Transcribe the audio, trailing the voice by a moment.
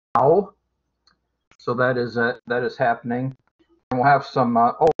now. So that is happening. And we'll have some,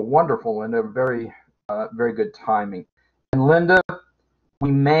 oh, wonderful, and a very, very good timing. And Linda,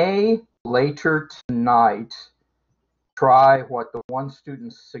 we may later tonight try what the one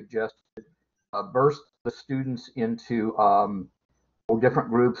student suggested, burst the students into different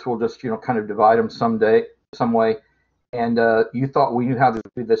groups. We'll just, kind of divide them some way. And you thought we knew how to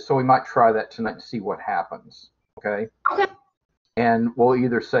do this, so we might try that tonight to see what happens. Okay? Okay. And we'll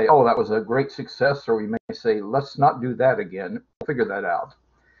either say, oh, that was a great success, or we may say, let's not do that again. We'll figure that out.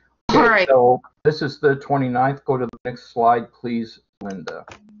 Okay, all right. So this is the 29th. Go to the next slide, please, Linda.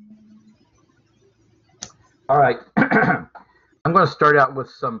 All right. I'm going to start out with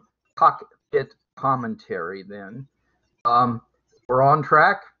some cockpit commentary then. We're on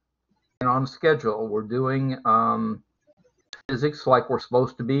track and on schedule. We're doing physics like we're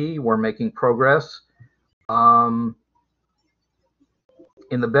supposed to be. We're making progress. In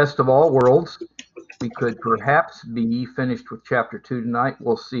the best of all worlds, we could perhaps be finished with chapter 2 tonight.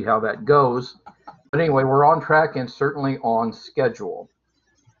 We'll see how that goes. But anyway, we're on track and certainly on schedule.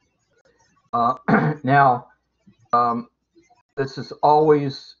 Now, this is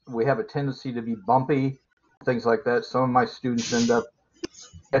always, we have a tendency to be bumpy, things like that. Some of my students end up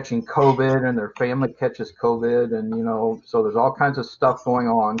catching COVID and their family catches COVID, and so there's all kinds of stuff going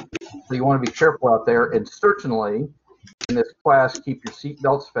on. So you want to be careful out there, and certainly in this class, keep your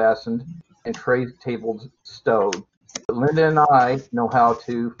seatbelts fastened and tray tables stowed. But Linda and I know how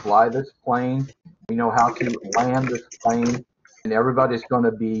to fly this plane. We know how to land this plane, and everybody's going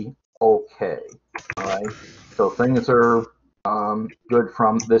to be okay. All right. So things are good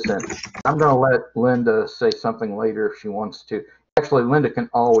from this end. I'm going to let Linda say something later if she wants to. Actually, Linda can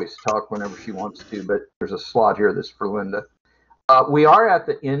always talk whenever she wants to, but there's a slot here that's for Linda. We are at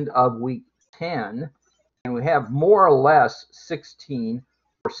the end of week 10, and we have more or less 16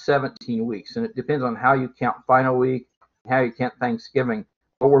 or 17 weeks, and it depends on how you count final week, how you count Thanksgiving,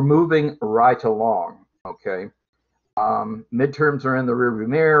 but we're moving right along, okay? Midterms are in the rearview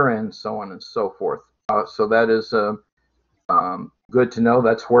mirror, and so on and so forth. So that is good to know.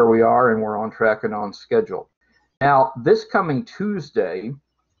 That's where we are, and we're on track and on schedule. Now, this coming Tuesday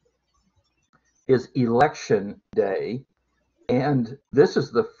is election day, and this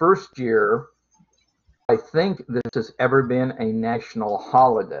is the first year I think this has ever been a national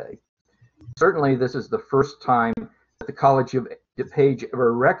holiday. Certainly, this is the first time that the College of DuPage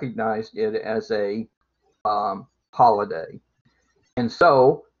ever recognized it as a holiday. And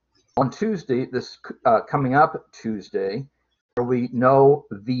so, on Tuesday, this coming up Tuesday, there will be no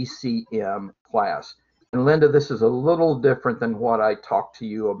VCM class. And Linda, this is a little different than what I talked to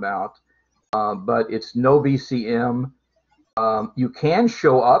you about, but it's no VCM. You can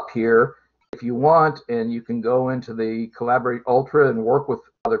show up here if you want, and you can go into the Collaborate Ultra and work with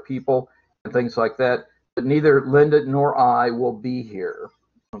other people and things like that. But neither Linda nor I will be here.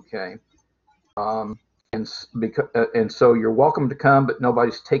 Okay. And so you're welcome to come, but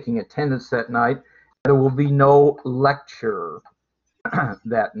nobody's taking attendance that night. There will be no lecture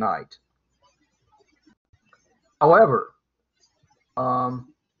that night. However,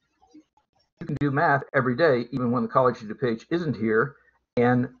 you can do math every day, even when the College of DuPage isn't here,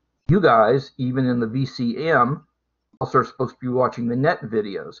 and you guys, even in the VCM, also are supposed to be watching the net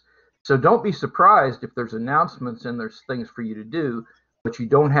videos. So don't be surprised if there's announcements and there's things for you to do, but you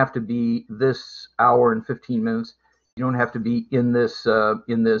don't have to be this hour and 15 minutes. You don't have to be in this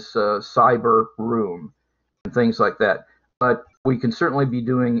cyber room and things like that. But we can certainly be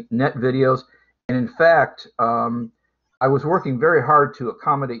doing net videos. And in fact, I was working very hard to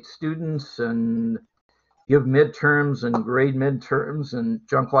accommodate students and give midterms and grade midterms and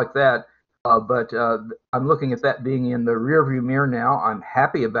junk like that. But I'm looking at that being in the rearview mirror now. I'm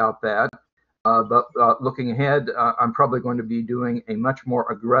happy about that. But looking ahead, I'm probably going to be doing a much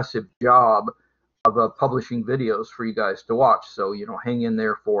more aggressive job of publishing videos for you guys to watch. So, hang in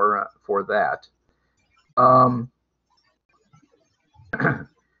there for that.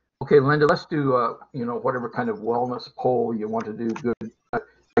 Okay, Linda, let's do, whatever kind of wellness poll you want to do. Good,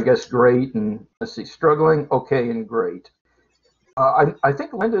 I guess great, and let's see, struggling, okay, and great. I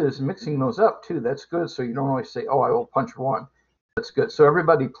think Linda is mixing those up too. That's good. So you don't always say, oh, I will punch one. That's good. So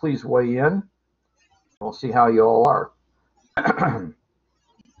everybody please weigh in. We'll see how you all are.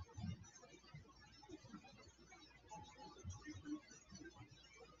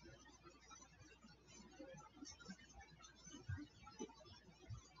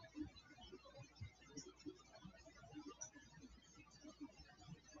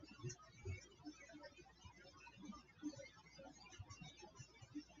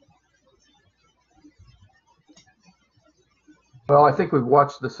 Well, I think we've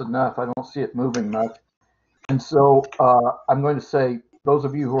watched this enough. I don't see it moving much. And so I'm going to say, those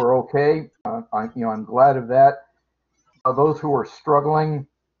of you who are okay, I'm glad of that. Those who are struggling,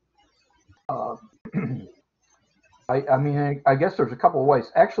 uh, I guess there's a couple of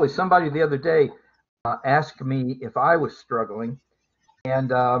ways. Actually, somebody the other day asked me if I was struggling,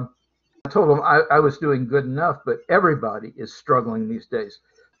 and I told them I was doing good enough, but everybody is struggling these days.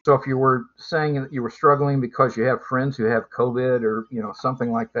 So if you were saying that you were struggling because you have friends who have COVID or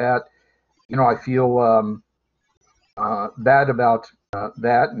something like that, I feel bad about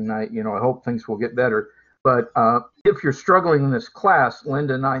that, and I hope things will get better. But if you're struggling in this class,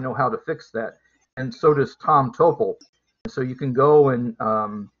 Linda and I know how to fix that, and so does Tom Topol. So you can go and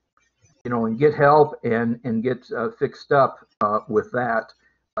and get help and get fixed up with that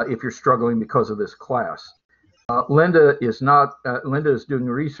if you're struggling because of this class. Linda is doing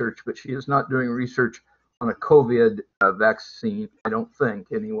research, but she is not doing research on a COVID vaccine, I don't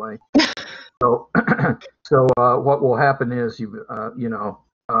think, anyway. So, what will happen is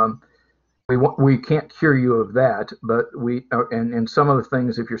we can't cure you of that, but and some of the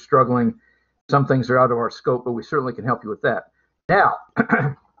things, if you're struggling, some things are out of our scope, but we certainly can help you with that. Now,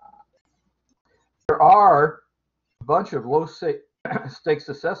 there are a bunch of low stakes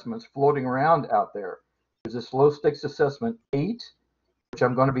assessments floating around out there. There's this low stakes assessment 8, which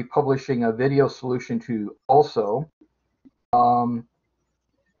I'm going to be publishing a video solution to also.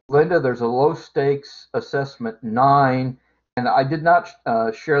 Linda, there's a low stakes assessment 9, and I did not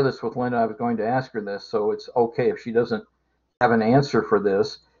share this with Linda. I was going to ask her this, so it's okay if she doesn't have an answer for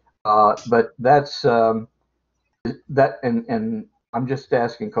this. But that's that, and I'm just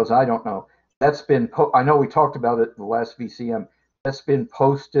asking because I don't know. That's been I know we talked about it the last VCM. That's been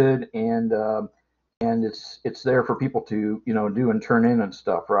posted, and it's there for people to do and turn in and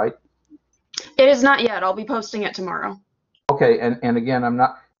stuff, right? It is not yet. I'll be posting it tomorrow. Okay, and again, I'm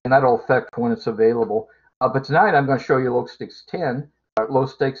not, and that'll affect when it's available. But tonight I'm going to show you low stakes 10, low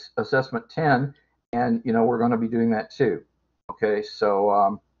stakes assessment 10, and we're going to be doing that too. Okay,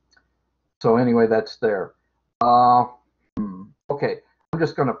 so anyway, that's there. Okay, I'm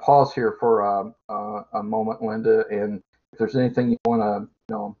just going to pause here for a moment, Linda, and if there's anything you want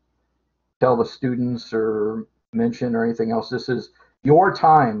to tell the students or mention or anything else, this is your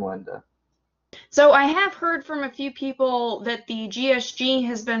time, Linda. So I have heard from a few people that the GSG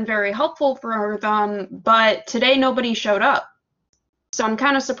has been very helpful for them, but today nobody showed up. So I'm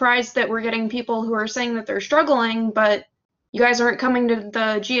kind of surprised that we're getting people who are saying that they're struggling, but you guys aren't coming to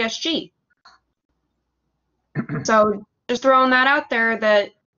the GSG. So just throwing that out there,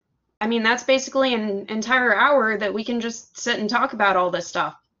 that that's basically an entire hour that we can just sit and talk about all this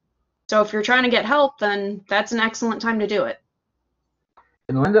stuff. So if you're trying to get help, then that's an excellent time to do it.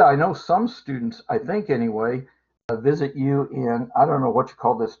 And Linda, I know some students, I think anyway, visit you in, I don't know what you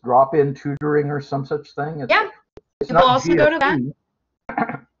call this, drop-in tutoring or some such thing. Yeah, people also go to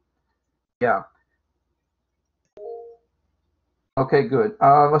that. Yeah. Okay, good.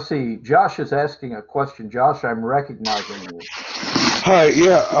 Let's see. Josh is asking a question. Josh, I'm recognizing you. Hi.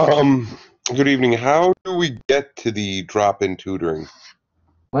 Yeah. Good evening. How do we get to the drop-in tutoring?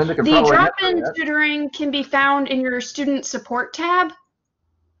 Linda can the drop-in tutoring can be found in your student support tab.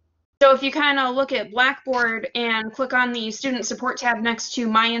 So if you kind of look at Blackboard and click on the student support tab next to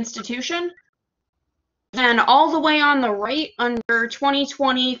My Institution, then all the way on the right under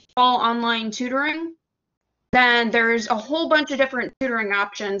 2020 Fall Online Tutoring, then there's a whole bunch of different tutoring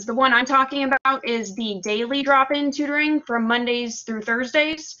options. The one I'm talking about is the daily drop-in tutoring from Mondays through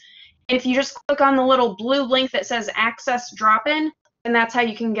Thursdays. If you just click on the little blue link that says Access Drop-in, and that's how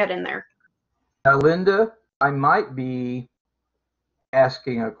you can get in there. Now, Linda, I might be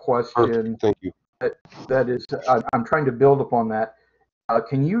asking a question. Thank you. That is, I'm trying to build upon that.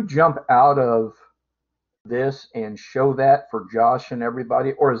 Can you jump out of this and show that for Josh and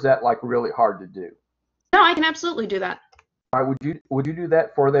everybody, or is that like really hard to do? No, I can absolutely do that. All right, would you do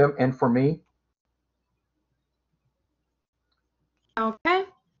that for them and for me? Okay.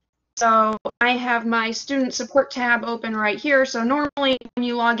 So I have my student support tab open right here. So normally when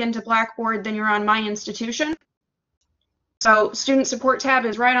you log into Blackboard, then you're on My Institution. So student support tab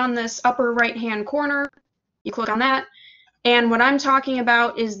is right on this upper right-hand corner. You click on that. And what I'm talking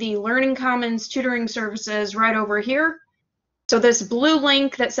about is the Learning Commons tutoring services right over here. So this blue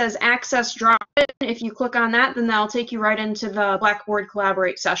link that says Access Drop-in, if you click on that, then that'll take you right into the Blackboard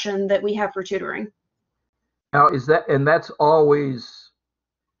Collaborate session that we have for tutoring. Now, is that, and that's always,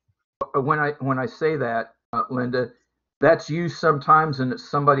 when I say that, Linda, that's you sometimes and it's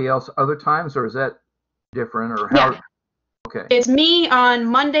somebody else other times, or is that different, or how? Yeah. Okay. It's me on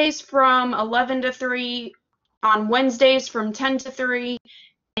Mondays from 11 to 3, on Wednesdays from 10 to 3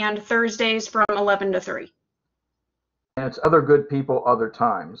 and Thursdays from 11 to 3. And it's other good people other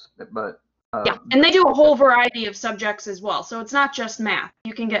times, but Yeah, and they do a whole variety of subjects as well. So it's not just math.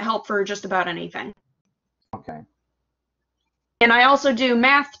 You can get help for just about anything. okay. And I also do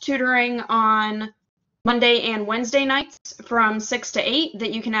math tutoring on Monday and Wednesday nights from 6 to 8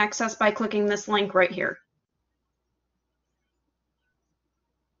 that you can access by clicking this link right here.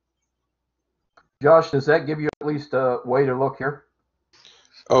 Josh, does that give you at least a way to look here?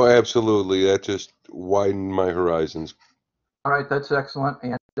 Oh, absolutely. That just widened my horizons. All right, that's excellent.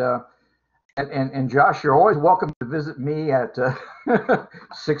 And Josh, you're always welcome to visit me at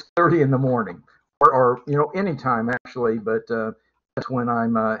 6:30 in the morning, or anytime actually. But that's when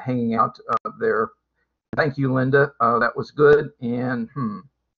I'm hanging out there. Thank you, Linda. That was good. And all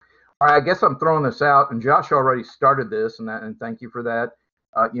right, I guess I'm throwing this out. And Josh already started this, and thank you for that.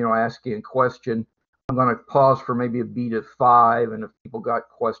 Asking a question. I'm going to pause for maybe a beat of 5, and if people got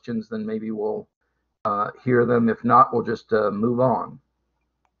questions, then maybe we'll hear them. If not, we'll just move on.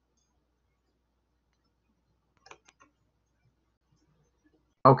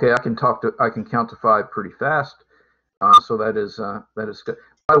 Okay, I can count to 5 pretty fast, so that is good.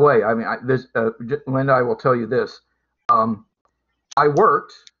 By the way, I mean, Linda, I will tell you this. I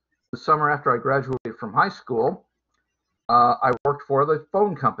worked the summer after I graduated from high school. I worked for the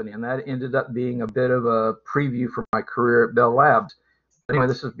phone company, and that ended up being a bit of a preview for my career at Bell Labs. But anyway,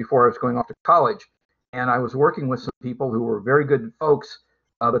 this is before I was going off to college, and I was working with some people who were very good folks,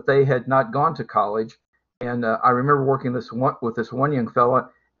 but they had not gone to college. And I remember working with this one young fella.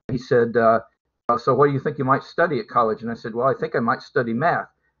 He said, so what do you think you might study at college? And I said, well, I think I might study math.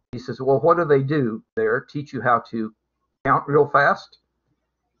 He says, well, what do they do there? Teach you how to count real fast?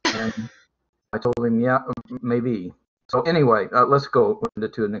 And I told him, yeah, maybe. So anyway, let's go to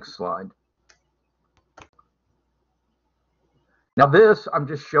the next slide. Now this, I'm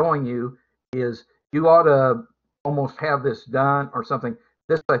just showing you, is you ought to almost have this done or something.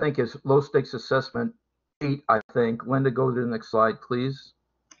 This, I think, is low stakes assessment 8, I think. Linda, go to the next slide, please.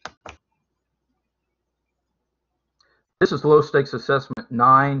 This is low stakes assessment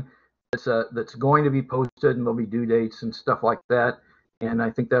 9. That's going to be posted, and there'll be due dates and stuff like that. And I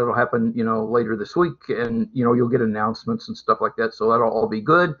think that'll happen, later this week, and you'll get announcements and stuff like that. So that'll all be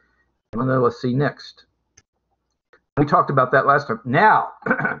good. And then let's see next. We talked about that last time. Now,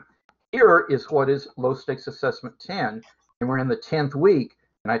 here is what is low stakes assessment 10, and we're in the 10th week.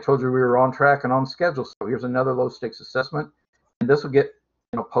 And I told you we were on track and on schedule. So here's another low stakes assessment, and this will get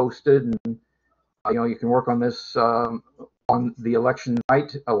posted, and you can work on this on the election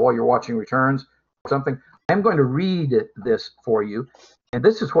night while you're watching returns or something. I'm going to read this for you, and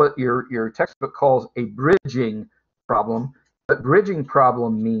this is what your textbook calls a bridging problem. But bridging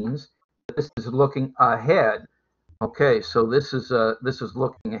problem means that this is looking ahead. Okay, so this is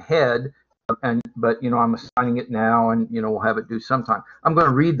looking ahead, but I'm assigning it now, and we'll have it due sometime. I'm going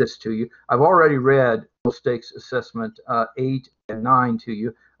to read this to you. I've already read low stakes assessment 8 and 9 to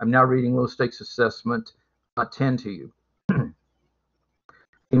you. I'm now reading low stakes assessment 10 to you.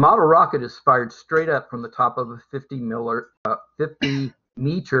 The model rocket is fired straight up from the top of a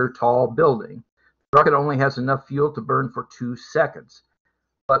 50-meter tall building. The rocket only has enough fuel to burn for 2 seconds.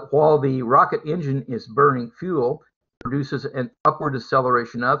 But while the rocket engine is burning fuel, it produces an upward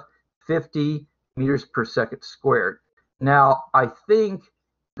acceleration of 50 meters per second squared. Now, I think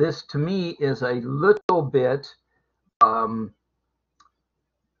this, to me, is a little bit, I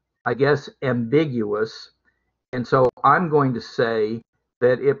guess, ambiguous. And so I'm going to say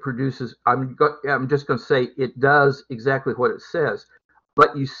that it produces, I'm just going to say it does exactly what it says.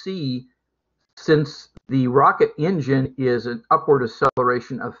 But you see, since the rocket engine is an upward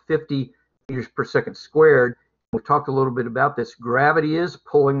acceleration of 50 meters per second squared, we've talked a little bit about this, gravity is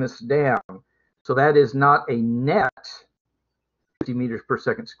pulling this down. So that is not a net 50 meters per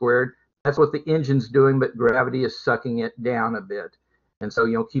second squared. That's what the engine's doing, but gravity is sucking it down a bit. And so,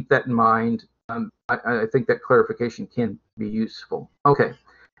 keep that in mind. I think that clarification can be useful. Okay,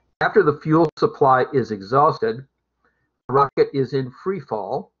 after the fuel supply is exhausted, the rocket is in free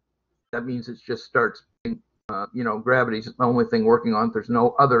fall. That means it just starts, gravity is the only thing working on it. There's no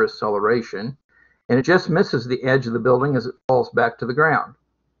other acceleration. And it just misses the edge of the building as it falls back to the ground.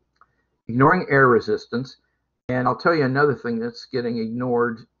 Ignoring air resistance, and I'll tell you another thing that's getting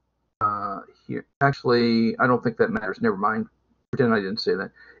ignored here. Actually, I don't think that matters. Never mind. Pretend I didn't say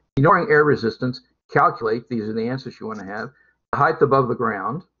that. Ignoring air resistance, calculate, these are the answers you want to have, the height above the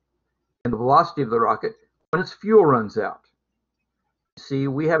ground and the velocity of the rocket when its fuel runs out. See,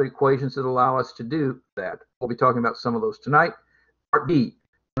 we have equations that allow us to do that. We'll be talking about some of those tonight. Part B,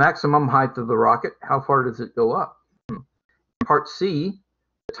 maximum height of the rocket, how far does it go up? Part C,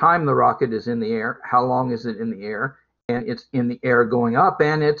 the time the rocket is in the air, how long is it in the air? And it's in the air going up,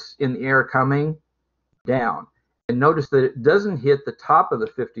 and it's in the air coming down. And notice that it doesn't hit the top of the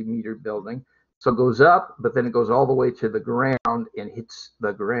 50-meter building, so it goes up, but then it goes all the way to the ground and hits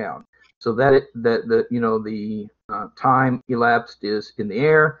the ground. So that the time elapsed is in the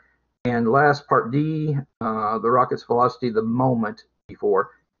air. And last part D, the rocket's velocity the moment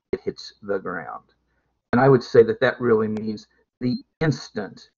before it hits the ground. And I would say that that really means the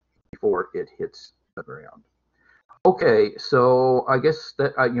instant before it hits the ground. Okay, so I guess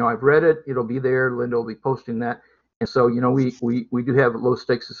that I've read it. It'll be there. Linda will be posting that. And so we do have low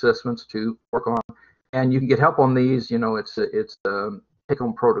stakes assessments to work on, and you can get help on these. It's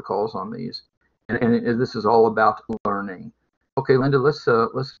take-home protocols on these, and this is all about learning. Okay, Linda, let's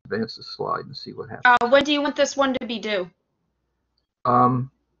advance the slide and see what happens. When do you want this one to be due?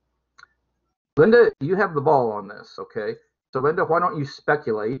 Linda, you have the ball on this, okay? So Linda, why don't you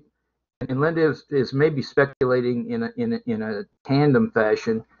speculate? And Linda is maybe speculating in a tandem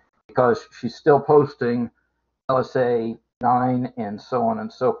fashion because she's still posting LSA 9 and so on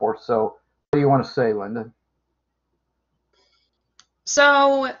and so forth. So what do you want to say, Linda?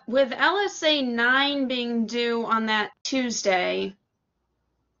 So with LSA 9 being due on that Tuesday,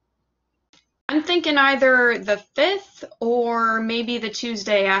 I'm thinking either the 5th or maybe the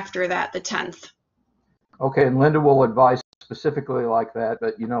Tuesday after that, the 10th. Okay, and Linda will advise specifically like that,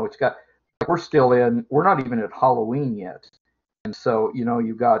 but it's got, we're not even at Halloween yet. And so,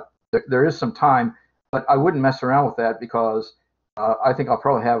 there is some time, but I wouldn't mess around with that because I think I'll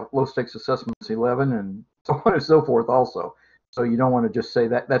probably have low stakes assessments 11 and so on and so forth also. So you don't want to just say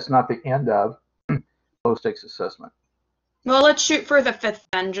that that's not the end of low stakes assessment. Well, let's shoot for the 5th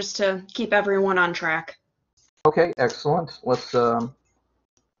then, just to keep everyone on track. Okay, excellent. Let's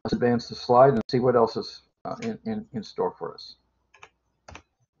advance the slide and see what else is in store for us.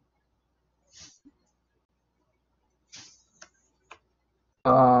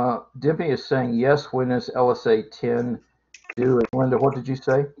 Dimpy is saying yes. When is LSA 10 due? And Linda, what did you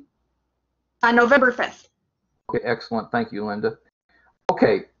say? November 5th. Okay, excellent. Thank you, Linda.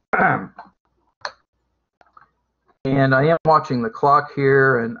 Okay. And I am watching the clock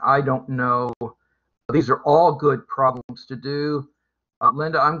here, and I don't know. These are all good problems to do.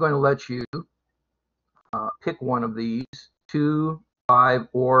 Linda, I'm going to let you pick one of these, 2, 5,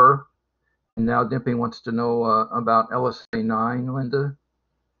 or, and now Dimpy wants to know about LSA 9, Linda.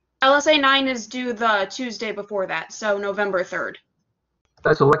 LSA 9 is due the Tuesday before that, so November 3rd.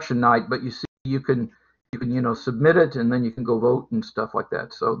 That's election night, but you see, you can submit it, and then you can go vote and stuff like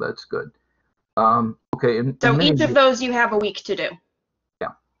that. So that's good. Okay. So each of those you have a week to do. Yeah.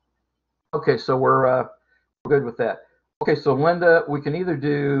 Okay, so we're good with that. Okay, so Linda, we can either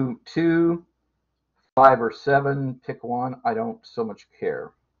do 2, 5, or 7. Pick one. I don't so much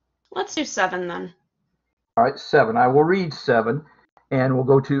care. Let's do 7 then. All right, 7. I will read 7, and we'll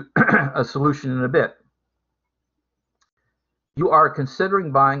go to a solution in a bit. You are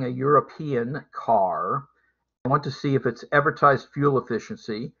considering buying a European car and want to see if its advertised fuel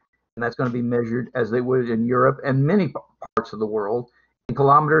efficiency, and that's going to be measured as they would in Europe and many parts of the world, in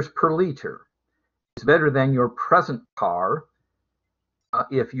kilometers per liter. It's better than your present car.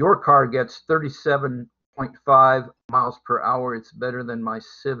 If your car gets 37.5 miles per hour, it's better than my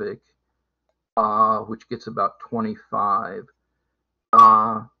Civic, which gets about 25.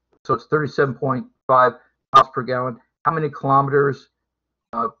 So it's 37.5 miles per gallon. How many kilometers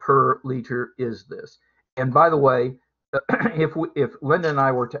per liter is this? And by the way, if Linda and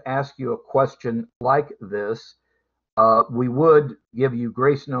I were to ask you a question like this, we would give you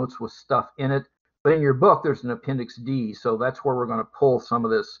grace notes with stuff in it. But in your book, there's an Appendix D, so that's where we're going to pull some of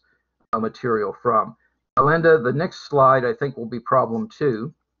this material from. Now, Linda, the next slide, I think, will be problem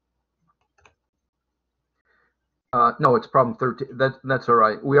 2. No, it's problem 13. That's all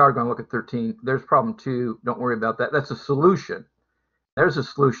right. We are going to look at 13. There's problem 2. Don't worry about that. That's a solution. There's a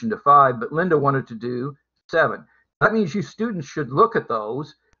solution to 5, but Linda wanted to do 7. That means you students should look at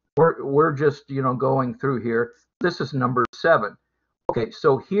those. We're just, going through here. This is number 7. Okay,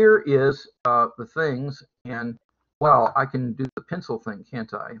 so here is the things, and well, I can do the pencil thing,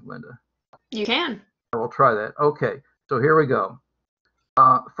 can't I, Linda? You can. I will try that. Okay, so here we go.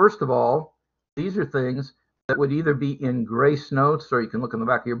 First of all, these are things that would either be in grace notes, or you can look in the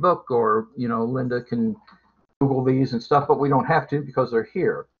back of your book, or Linda can Google these and stuff, but we don't have to because they're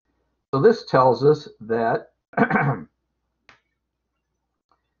here. So this tells us that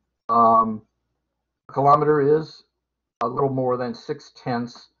a kilometer is a little more than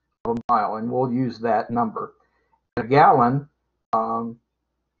 0.6 of a mile, and we'll use that number. A gallon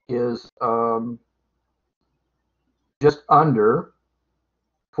is just under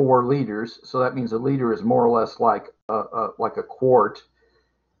 4 liters. So that means a liter is more or less like a quart.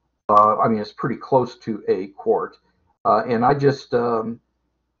 I mean, it's pretty close to a quart. And I just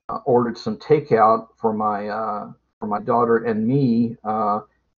ordered some takeout for my daughter and me,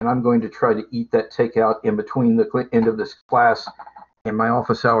 and I'm going to try to eat that takeout in between the end of this class and my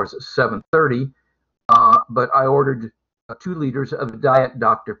office hours at 7:30. But I ordered 2 liters of Diet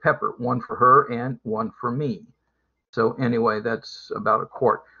Dr. Pepper, one for her and one for me. So anyway, that's about a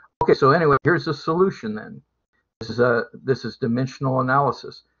quart. Okay, so anyway, here's the solution then. This is dimensional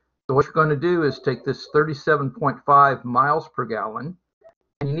analysis. So what you're going to do is take this 37.5 miles per gallon,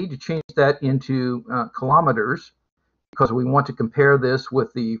 and you need to change that into kilometers, because we want to compare this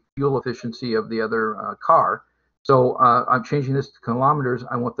with the fuel efficiency of the other car. So I'm changing this to kilometers.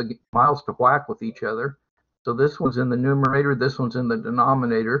 I want the miles to whack with each other. So this one's in the numerator, this one's in the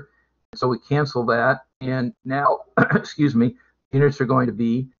denominator. So we cancel that, and now, excuse me, units are going to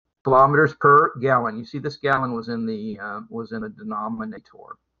be kilometers per gallon. You see, this gallon was in the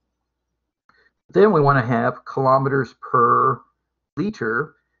denominator. Then we want to have kilometers per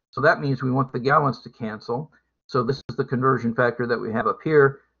liter. So that means we want the gallons to cancel. So this is the conversion factor that we have up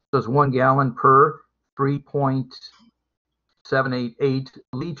here. So it's 1 gallon per 3.788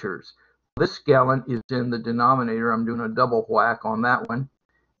 liters. This gallon is in the denominator. I'm doing a double whack on that one.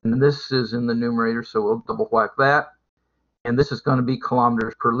 And this is in the numerator, so we'll double whack that. And this is going to be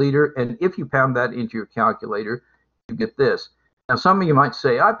kilometers per liter. And if you pound that into your calculator, you get this. Now, some of you might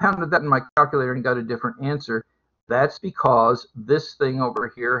say, I pounded that in my calculator and got a different answer. That's because this thing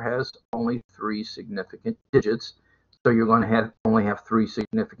over here has only 3 significant digits. So you're going to only have 3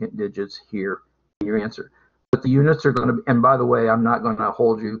 significant digits here in your answer. But the units are going to be, and by the way, I'm not going to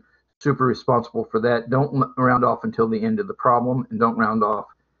hold you super responsible for that. Don't round off until the end of the problem, and don't round off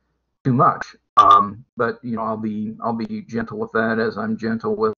too much. But you know, I'll be gentle with that, as I'm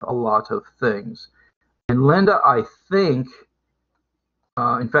gentle with a lot of things. And Linda, I think,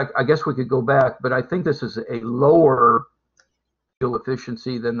 in fact, I guess we could go back, but I think this is a lower fuel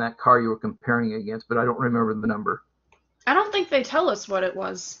efficiency than that car you were comparing against, but I don't remember the number. I don't think they tell us what it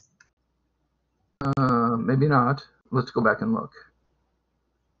was. Maybe not. Let's go back and look.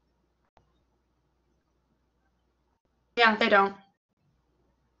 Yeah, they don't.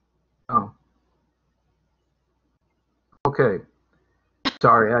 Oh. Okay.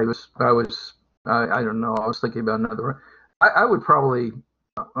 Sorry, I don't know. I was thinking about another one. I would probably,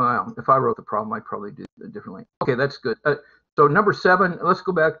 if I wrote the problem, I'd probably do it differently. Okay, that's good. So number 7, let's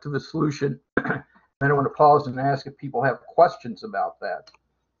go back to the solution. Then I want to pause and ask if people have questions about that.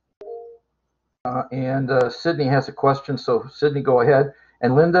 And Sydney has a question, so Sydney, go ahead.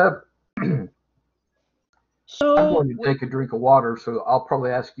 And Linda, So I'm going to take a drink of water, so I'll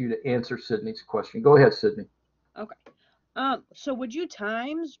probably ask you to answer Sydney's question. Go ahead, Sydney. okay. So would you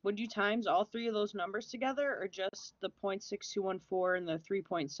times all 3 of those numbers together, or just the 0.6214 and the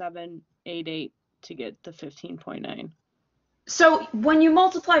 3.788 to get the 15.9? So when you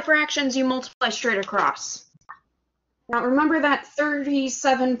multiply fractions, you multiply straight across. Now remember that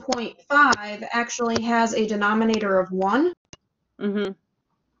 37.5 actually has a denominator of 1. Mm-hmm.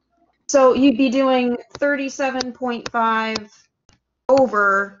 So you'd be doing 37.5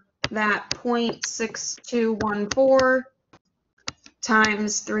 over that 0.6214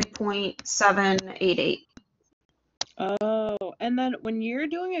 times 3.788. Oh, and then when you're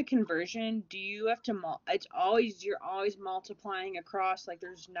doing a conversion, do you have to you're always multiplying across, like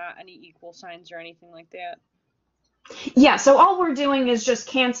there's not any equal signs or anything like that? Yeah, so all we're doing is just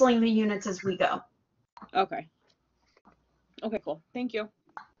canceling the units as we go. Okay. Okay, cool. Thank you.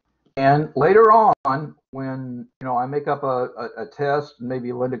 And later on, when I make up a test, and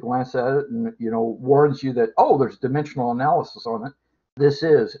maybe Linda glances at it and warns you that, oh, there's dimensional analysis on it. This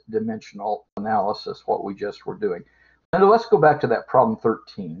is dimensional analysis, what we just were doing. Linda, let's go back to that problem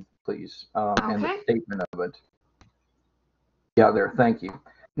 13, please, and the statement of it. Yeah, there. Thank you.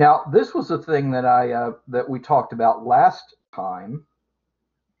 Now, this was the thing that that we talked about last time,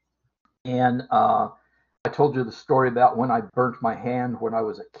 and I told you the story about when I burnt my hand when I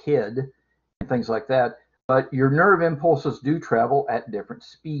was a kid and things like that. But your nerve impulses do travel at different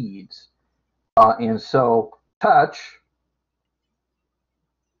speeds. And so touch,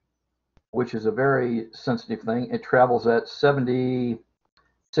 which is a very sensitive thing, it travels at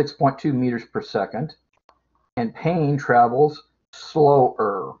 76.2 meters per second. And pain travels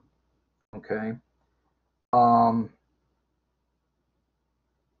slower. Okay.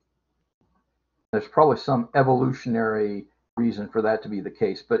 There's probably some evolutionary reason for that to be the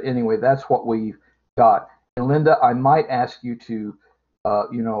case. But anyway, that's what we've got. And Linda, I might ask you to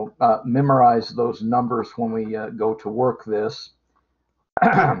memorize those numbers when we go to work this,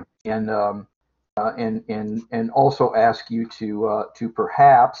 and also ask you to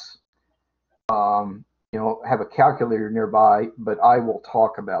perhaps have a calculator nearby. But I will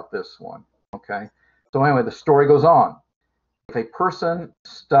talk about this one. Okay. So anyway, the story goes on. If a person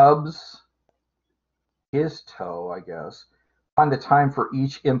stubs his toe, I guess, find the time for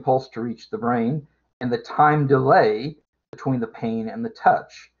each impulse to reach the brain and the time delay between the pain and the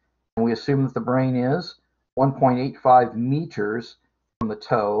touch. And we assume that the brain is 1.85 meters from the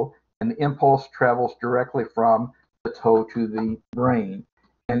toe, and the impulse travels directly from the toe to the brain.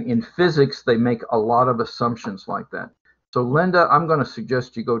 And in physics, they make a lot of assumptions like that. So Linda, I'm going to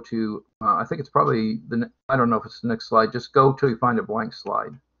suggest you go to, I think it's probably, I don't know if it's the next slide. Just go till you find a blank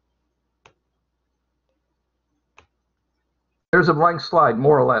slide. There's a blank slide,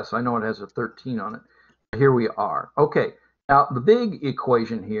 more or less. I know it has a 13 on it. Here we are. Okay, now the big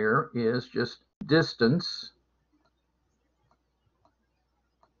equation here is just distance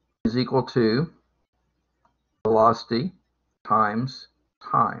is equal to velocity times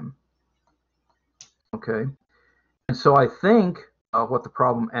time. Okay, and so I think what the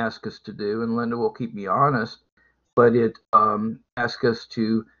problem asks us to do, and Linda will keep me honest, but it asks us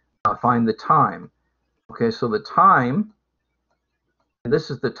to find the time. Okay, so the time, and this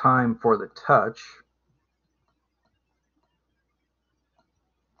is the time for the touch.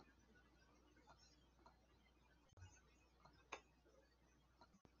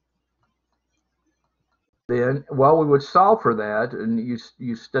 Then, well, we would solve for that, and you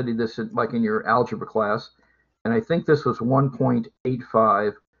studied this like in your algebra class, and I think this was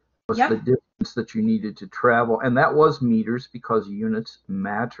 1.85 was the distance that you needed to travel, and that was meters because units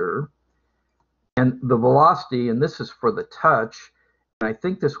matter. And the velocity, and this is for the touch, and I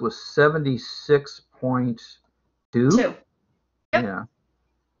think this was 76.2. Yep. Yeah,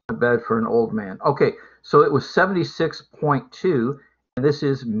 not bad for an old man. Okay, so it was 76.2, and this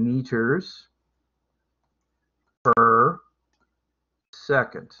is meters per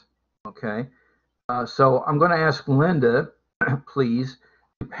second. Okay, so I'm going to ask Linda, please,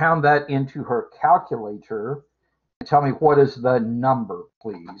 to pound that into her calculator and tell me what is the number,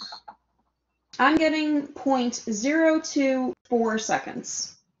 please. I'm getting 0.024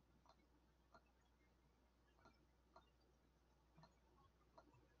 seconds.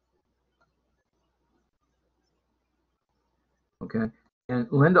 Okay, and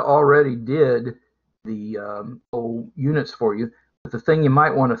Linda already did the units for you. But the thing you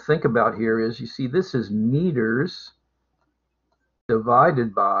might want to think about here is, you see, this is meters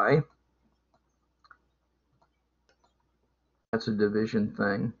divided by, that's a division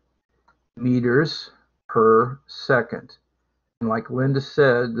thing, meters per second. And like Linda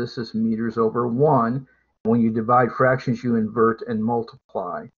said, this is meters over 1. When you divide fractions, you invert and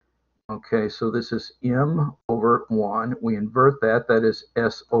multiply. Okay, so this is m over 1. We invert that. That is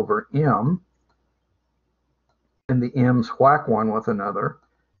s over m. And the m's whack one with another.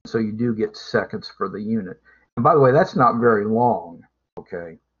 So you do get seconds for the unit. And by the way, that's not very long.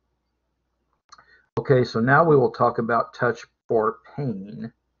 Okay. Okay, so now we will talk about touch for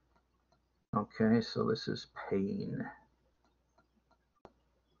pain. Okay, so this is pain.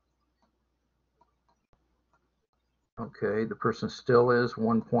 Okay, the person still is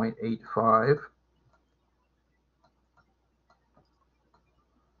 1.85.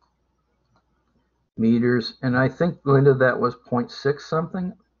 Meters, and I think, Linda, that was 0.6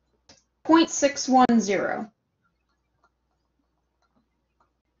 something? 0.610.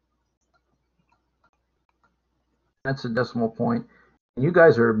 That's a decimal point. You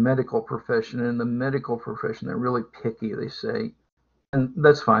guys are a medical profession, and in the medical profession, they're really picky, they say. And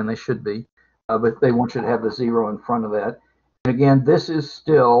that's fine, they should be. But they want you to have the 0 in front of that. And again, this is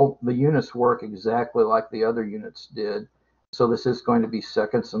still, the units work exactly like the other units did. So this is going to be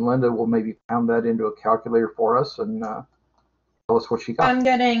seconds, and Linda will maybe pound that into a calculator for us and tell us what she got. I'm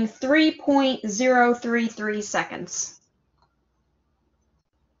getting 3.033 seconds.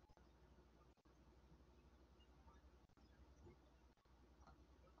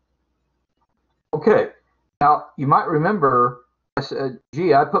 Okay, now you might remember I said,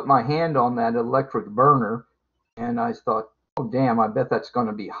 gee, I put my hand on that electric burner, and I thought, oh damn, I bet that's going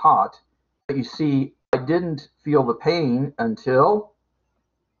to be hot. But you see, I didn't feel the pain until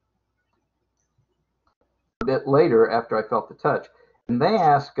a bit later after I felt the touch. And they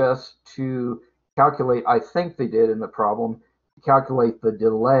ask us to calculate, I think they did in the problem, calculate the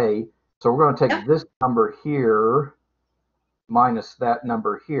delay. So we're going to take this number here minus that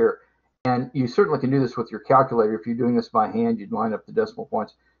number here. And you certainly can do this with your calculator. If you're doing this by hand, you'd line up the decimal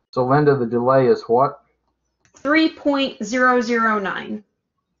points. So Linda, the delay is what? 3.009.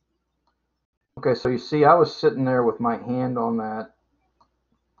 Okay, so you see, I was sitting there with my hand on that.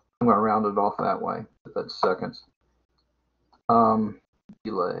 I'm going to round it off that way. That's seconds.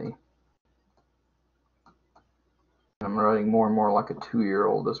 Delay. I'm writing more and more like a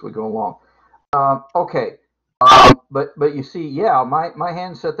 2-year-old as we go along. Okay, but you see, yeah, my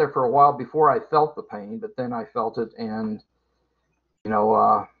hand sat there for a while before I felt the pain, but then I felt it, and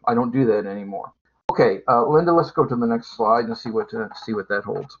I don't do that anymore. Okay, Linda, let's go to the next slide and see what that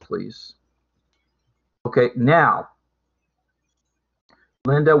holds, please. Okay, now,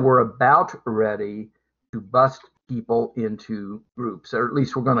 Linda, we're about ready to bust people into groups, or at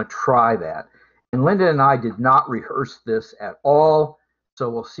least we're going to try that. And Linda and I did not rehearse this at all, so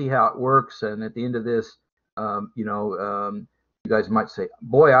we'll see how it works. And at the end of this, you guys might say,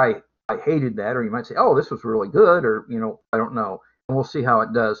 boy, I hated that, or you might say, oh, this was really good, or, I don't know. And we'll see how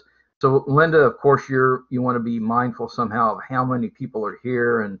it does. So Linda, of course, you want to be mindful somehow of how many people are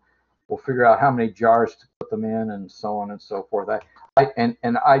here, and we'll figure out how many jars to put them in, and so on and so forth. I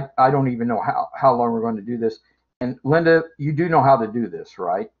don't even know how long we're going to do this. And Linda, you do know how to do this,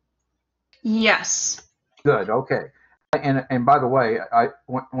 right? Yes. Good. Okay. And by the way,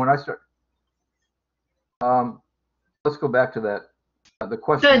 when I start, let's go back to that. The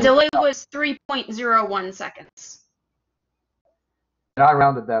question. The delay was 3.01 seconds. And I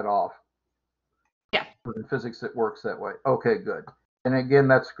rounded that off. Yeah. In physics, it works that way. Okay, good. And again,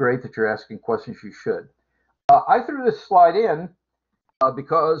 that's great that you're asking questions. You should. I threw this slide in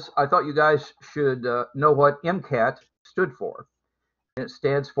because I thought you guys should know what MCAT stood for. And it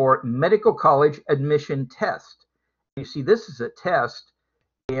stands for Medical College Admission Test. You see, this is a test,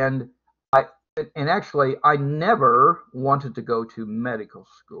 and actually, I never wanted to go to medical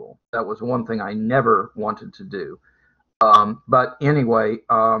school. That was one thing I never wanted to do. But anyway,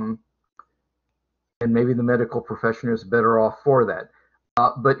 and maybe the medical profession is better off for that.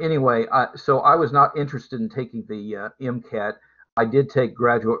 But anyway, so I was not interested in taking the MCAT. I did take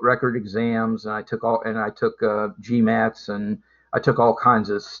graduate record exams, and I took GMATs, and I took all kinds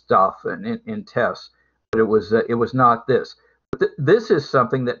of stuff in tests. But it was not this. But this is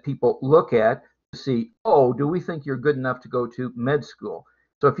something that people look at to see, oh, do we think you're good enough to go to med school?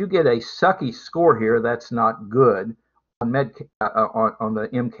 So if you get a sucky score here, that's not good on on the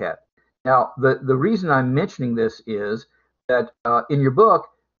MCAT. Now, the reason I'm mentioning this is that in your book,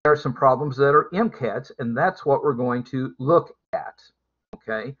 there are some problems that are MCATs, and that's what we're going to look at,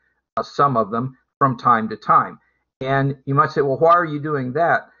 okay? Some of them from time to time. And you might say, well, why are you doing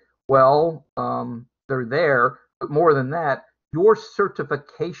that? Well, they're there, but more than that, your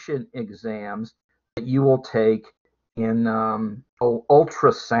certification exams that you will take in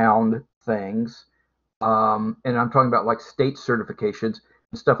ultrasound things, and I'm talking about like state certifications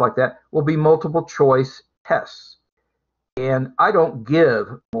and stuff like that, will be multiple choice tests. And I don't give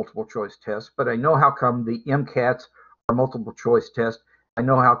multiple choice tests, but I know how come the MCATs are multiple choice tests. I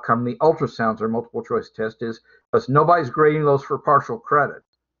know how come the ultrasounds are multiple choice tests is because nobody's grading those for partial credit.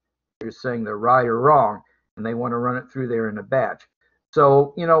 They're saying they're right or wrong, and they want to run it through there in a batch.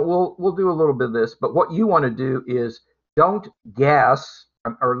 So, we'll do a little bit of this, but what you want to do is don't guess,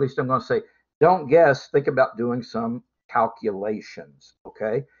 or at least I'm going to say, don't guess, think about doing some calculations,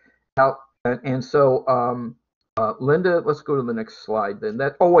 okay? Now, and so, Linda, let's go to the next slide then.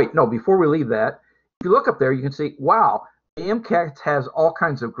 Before we leave that, if you look up there, you can see, wow, the MCAT has all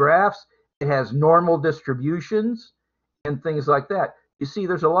kinds of graphs. It has normal distributions and things like that. You see,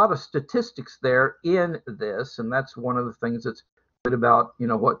 there's a lot of statistics there in this, and that's one of the things that's good about,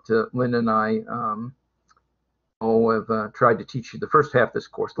 what Linda and I have tried to teach you the first half of this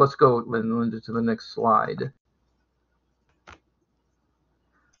course. Let's go, Linda, to the next slide.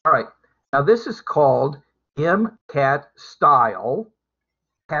 All right, now this is called MCAT style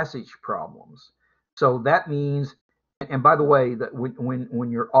passage problems. So that means, and by the way, that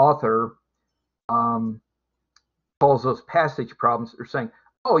when your author calls those passage problems, they're saying,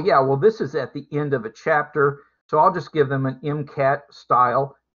 oh yeah, well this is at the end of a chapter, so I'll just give them an MCAT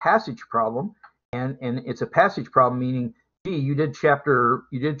style passage problem, and it's a passage problem meaning, gee, you did chapter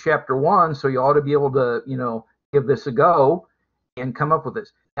 1, so you ought to be able to give this a go and come up with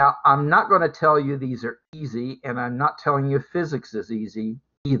this. Now, I'm not going to tell you these are easy, and I'm not telling you physics is easy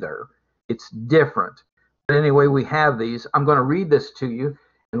either. It's different. But anyway, we have these. I'm going to read this to you,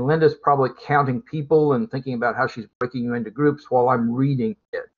 and Linda's probably counting people and thinking about how she's breaking you into groups while I'm reading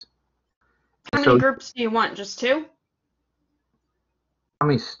it. How many groups do you want? Just 2? How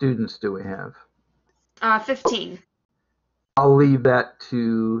many students do we have? 15. I'll leave that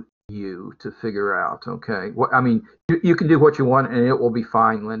to you to figure out, okay? You can do what you want, and it will be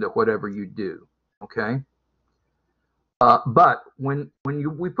fine, Linda, whatever you do, okay? But when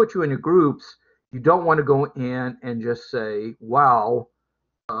we put you into groups, you don't want to go in and just say, wow,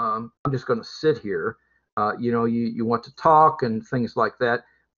 I'm just going to sit here. You want to talk and things like that.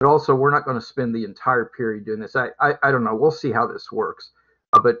 But also, we're not going to spend the entire period doing this. I don't know. We'll see how this works.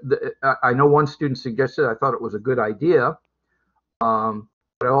 I know one student suggested, I thought it was a good idea.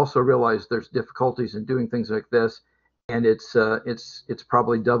 But I also realize there's difficulties in doing things like this, and it's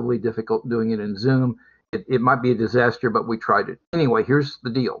probably doubly difficult doing it in Zoom. It might be a disaster, but we tried it. Anyway, here's the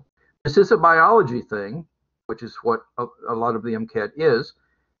deal. This is a biology thing, which is what a lot of the MCAT is.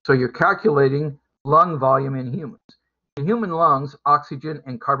 So you're calculating lung volume in humans. In human lungs, oxygen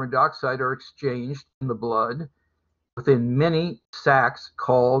and carbon dioxide are exchanged in the blood within many sacs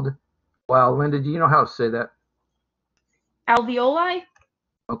called, well, Linda, do you know how to say that? Alveoli?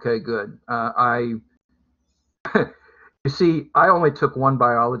 Okay, good. You see, I only took one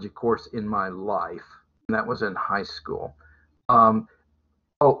biology course in my life, and that was in high school.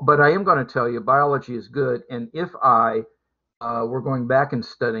 But I am going to tell you, biology is good, and if I were going back and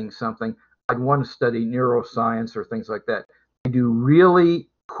studying something, I'd want to study neuroscience or things like that. They do really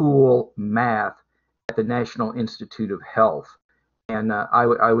cool math at the National Institute of Health, and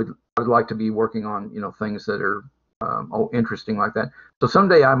I would like to be working on things that are interesting like that. So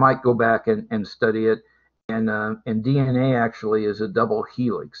someday I might go back and study it. And DNA actually is a double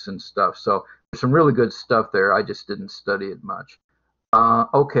helix and stuff. So there's some really good stuff there. I just didn't study it much.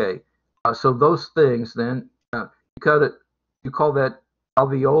 Okay, so those things then, you call that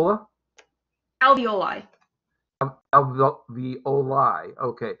alveola? Alveoli. Alveoli.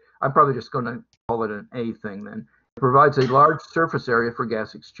 Okay, I'm probably just going to call it an A thing then. It provides a large surface area for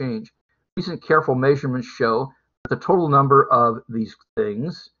gas exchange. Recent careful measurements show that the total number of these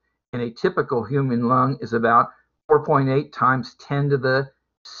things in a typical human lung is about 4.8 times 10 to the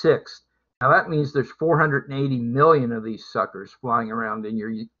 6th. Now that means there's 480 million of these suckers flying around in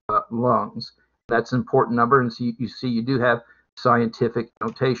your lungs. That's an important number, and so you see you do have scientific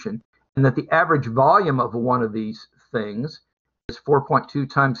notation. And that the average volume of one of these things is 4.2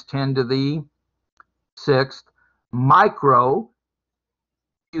 times 10 to the 6th micro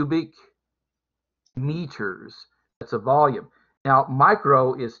cubic meters. That's a volume. Now,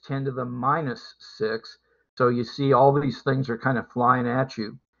 micro is 10 to the minus 6, so you see all these things are kind of flying at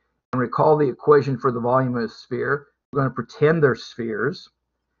you. And recall the equation for the volume of a sphere. We're going to pretend they're spheres.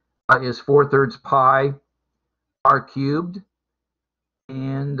 Is 4/3 pi r cubed.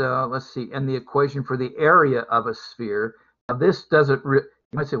 And let's see, and the equation for the area of a sphere. Now, this doesn't, you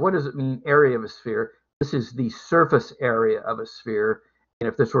might say, what does it mean, area of a sphere? This is the surface area of a sphere. And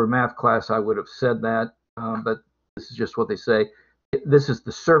if this were a math class, I would have said that, but this is just what they say. This is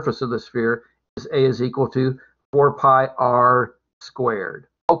the surface of the sphere. A is equal to 4 pi r squared.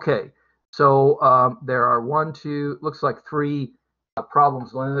 Okay, so there are looks like 3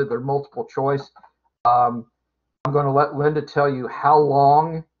 problems, Linda. They're multiple choice. I'm going to let Linda tell you how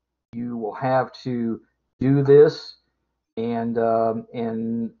long you will have to do this, and how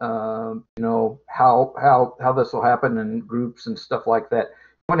this will happen in groups and stuff like that.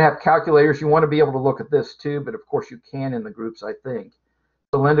 You want to have calculators. You want to be able to look at this too, but of course you can in the groups, I think.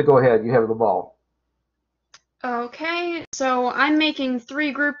 So Linda, go ahead. You have the ball. Okay, so I'm making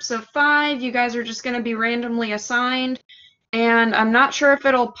 3 groups of 5. You guys are just going to be randomly assigned. And I'm not sure if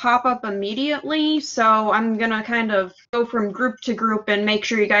it'll pop up immediately, so I'm going to kind of go from group to group and make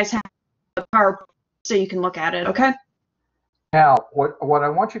sure you guys have the PowerPoint so you can look at it, okay? Now, what I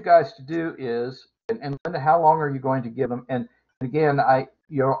want you guys to do is, and Linda, how long are you going to give them? And again, I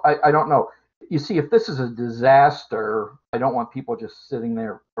don't know. You see, if this is a disaster, I don't want people just sitting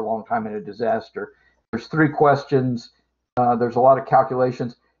there for a long time in a disaster. There's 3 questions. There's a lot of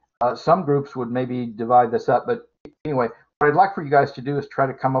calculations. Some groups would maybe divide this up, but anyway, what I'd like for you guys to do is try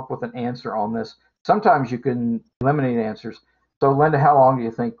to come up with an answer on this. Sometimes you can eliminate answers. So Linda, how long do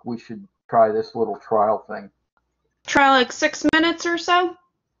you think we should try this little trial thing? Try like 6 minutes or so.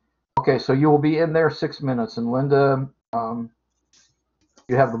 Okay, so you will be in there 6 minutes, and Linda,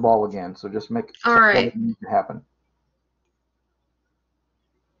 you have the ball again. So just make it happen.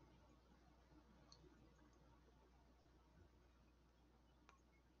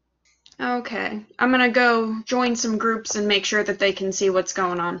 Okay, I'm going to go join some groups and make sure that they can see what's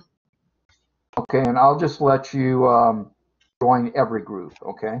going on. Okay, and I'll just let you join every group,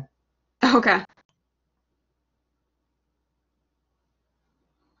 okay? Okay.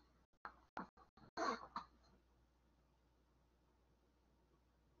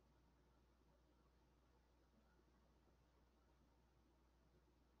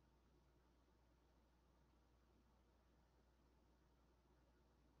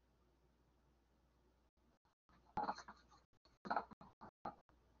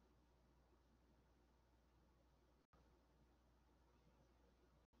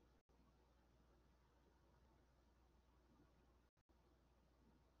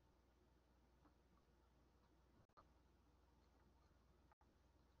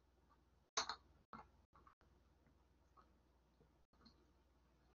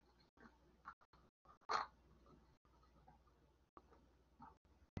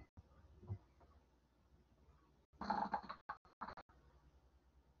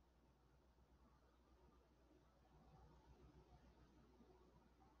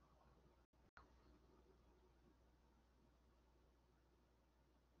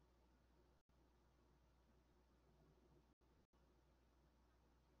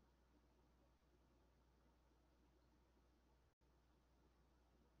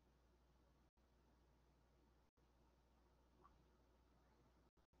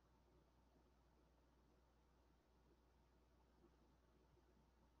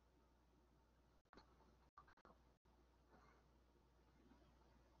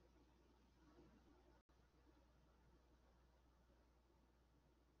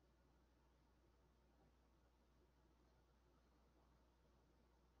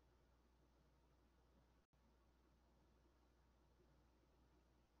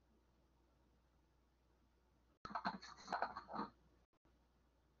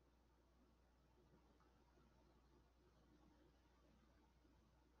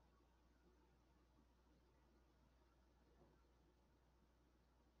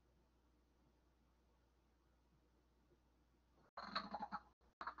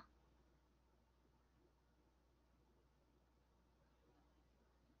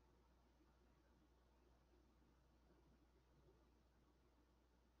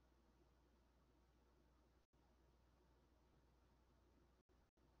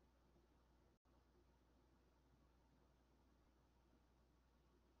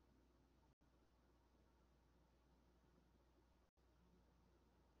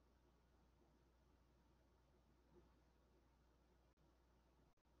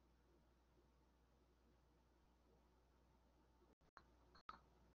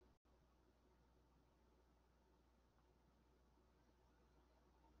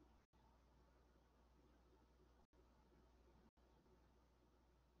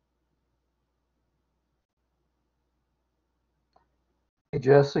 Hey,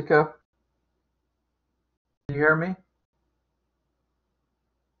 Jessica, can you hear me?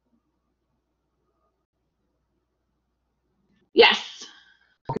 Yes.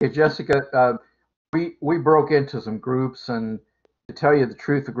 Okay, Jessica, we broke into some groups, and to tell you the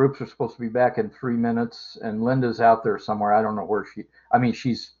truth, the groups are supposed to be back in 3 minutes, and Linda's out there somewhere. I don't know where she. I mean,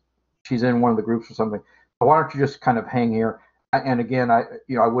 she's in one of the groups or something. So why don't you just kind of hang here? And again, I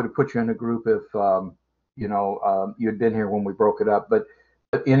would have put you in a group if you had been here when we broke it up. But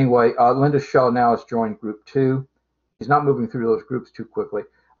anyway, Linda Shaw now has joined group 2. He's not moving through those groups too quickly.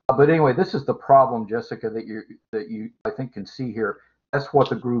 But anyway, this is the problem, Jessica, that you I think can see here. That's what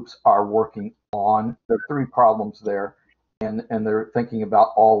the groups are working on. There are 3 problems there, and they're thinking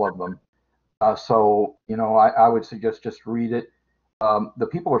about all of them. So I would suggest just read it. The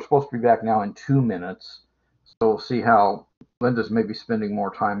people are supposed to be back now in 2 minutes, so we'll see how Linda's maybe spending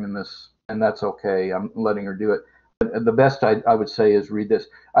more time in this, and that's okay. I'm letting her do it. But the best I would say is read this.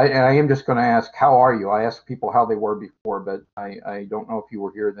 I am just going to ask, how are you? I asked people how they were before, but I don't know if you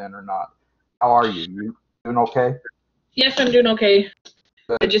were here then or not. How are you? You doing okay? Yes, I'm doing okay.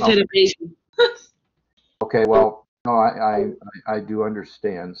 I just had a baby. Okay, well, no, I do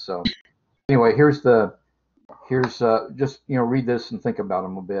understand. So anyway, here's just read this and think about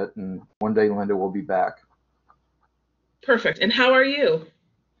them a bit, and one day Linda will be back. Perfect. And how are you?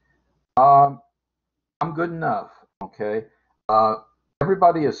 I'm good enough. Okay.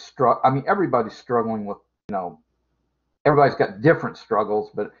 Everybody's struggling with everybody's got different struggles,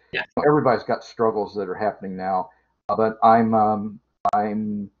 but Yeah. everybody's got struggles that are happening now. But I'm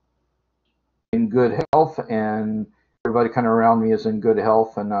in good health, and everybody kind of around me is in good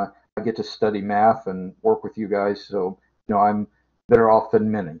health, and I get to study math and work with you guys, so I'm better off than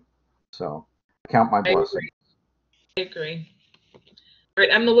many. So count my blessings. I agree. All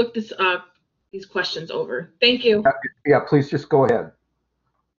right, I'm gonna look these questions over. Thank you. Yeah, please just go ahead.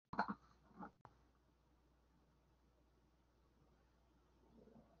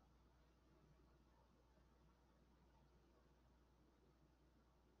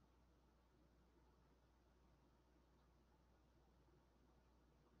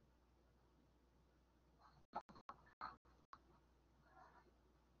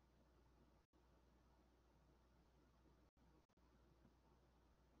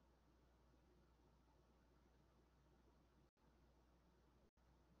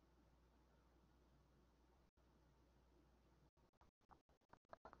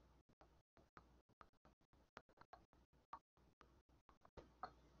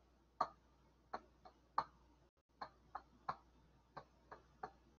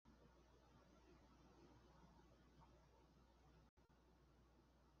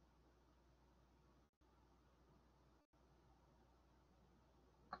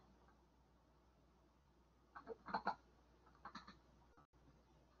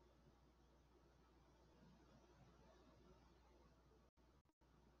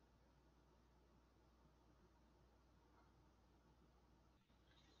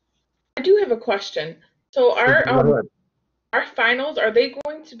 I do have a question. So our finals, are they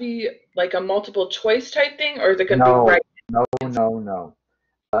going to be like a multiple choice type thing, or is it going to be right? No.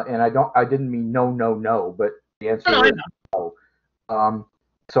 And I didn't mean no, but the answer No, is no.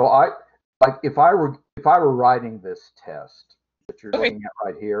 So if I were writing this test that you're looking at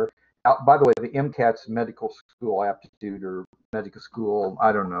right here. By the way, the MCAT's medical school aptitude or medical school,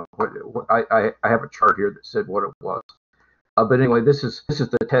 I don't know. I have a chart here that said what it was. But anyway, this is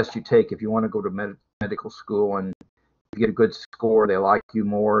the test you take if you want to go to medical school, and if you get a good score, they like you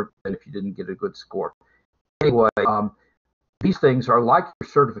more than if you didn't get a good score. Anyway, these things are like your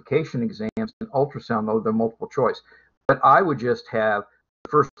certification exams in ultrasound, though they're multiple choice. But I would just have the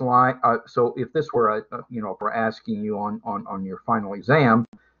first line. So if this were if we're asking you on your final exam,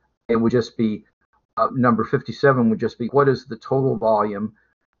 it would just be number 57 would just be, what is the total volume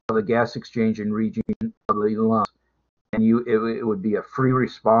of the gas exchange in region of the lung? And it would be a free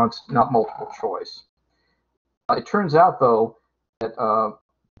response, not multiple choice. It turns out, though, that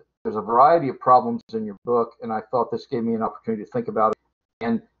there's a variety of problems in your book, and I thought this gave me an opportunity to think about it.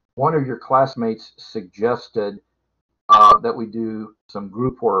 And one of your classmates suggested that we do some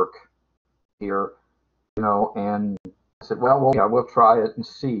group work here, and I said, well, yeah, we'll try it and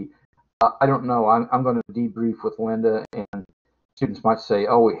see. I don't know. I'm going to debrief with Linda, and students might say,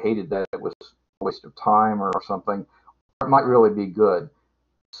 oh, we hated that. It was a waste of time or something. It might really be good.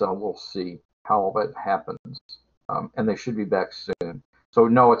 So we'll see how all that happens. And they should be back soon. So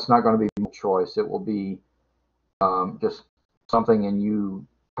no, it's not going to be multiple choice. It will be just something, and you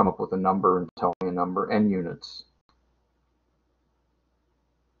come up with a number and tell me a number and units.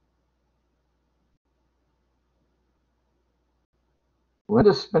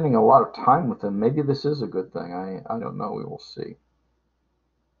 Linda's spending a lot of time with them. Maybe this is a good thing. I don't know. We will see.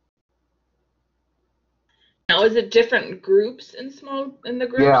 Now, is it different groups in the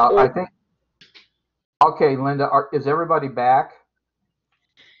groups? Yeah, or? I think. Okay, Linda, is everybody back?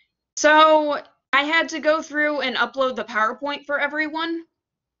 So I had to go through and upload the PowerPoint for everyone.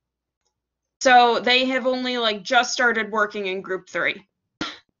 So they have only like just started working in group 3.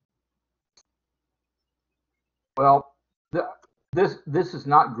 Well, this is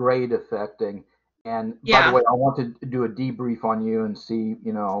not grade affecting. And by Yeah. the way, I want to do a debrief on you and see,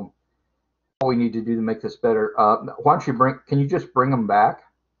 you know, what we need to do to make this better. Why don't you can you just bring them back?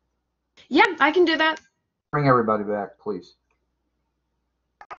 Yeah, I can do that. Bring everybody back, please.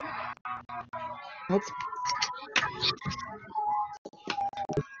 Oops.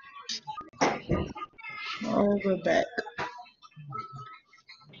 Oh, we're back.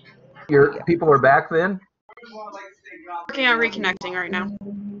 Your people are back then? Working on reconnecting right now.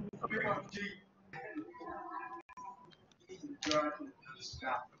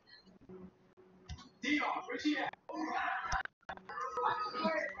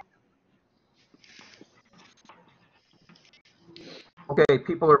 Okay,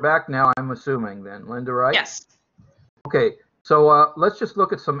 people are back now, I'm assuming then. Linda, right? Yes. Okay, so let's just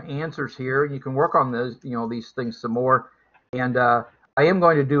look at some answers here. You can work on those, you know, these things some more. And I am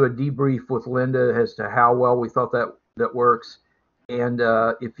going to do a debrief with Linda as to how well we thought that works. And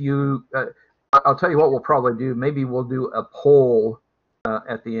if you, I'll tell you what we'll probably do. Maybe we'll do a poll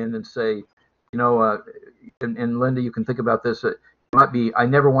at the end and say, you know, and Linda, you can think about this. It might be, I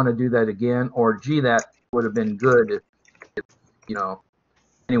never want to do that again, or gee, that would have been good if you know.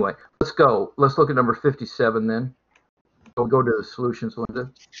 Anyway, let's go. Let's look at number 57 then. We'll go to the solutions,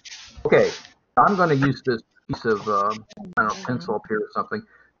 Linda. Okay, I'm going to use this piece of, I don't know, pencil up here or something.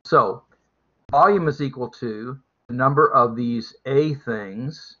 So, volume is equal to the number of these A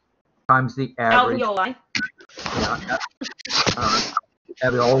things times the average. Alveoli. Yeah,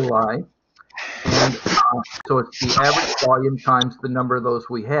 alveoli. And so it's the average volume times the number of those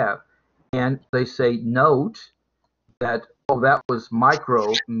we have. And they say, note that, oh, that was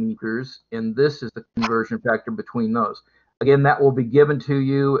micrometers, and this is the conversion factor between those. Again, that will be given to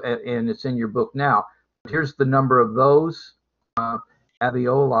you, and it's in your book now. Here's the number of those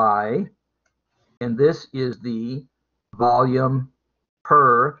alveoli, and this is the volume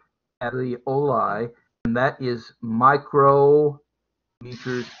per alveoli, and that is micrometers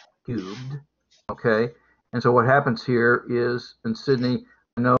cubed. Okay, and so what happens here is, and Sydney,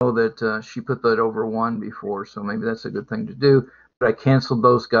 I know that she put that over 1 before, so maybe that's a good thing to do, but I canceled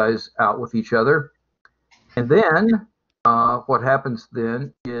those guys out with each other. And then what happens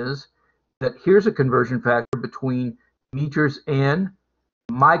then is that here's a conversion factor between meters and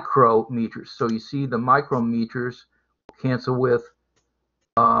micrometers. So you see the micrometers cancel with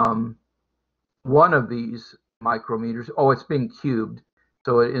one of these micrometers. Oh, it's being cubed.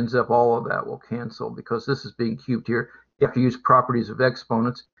 So it ends up all of that will cancel because this is being cubed here. You have to use properties of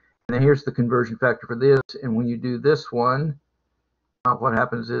exponents. And then here's the conversion factor for this. And when you do this one, what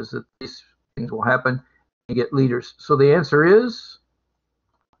happens is that these things will happen. You get liters. So the answer is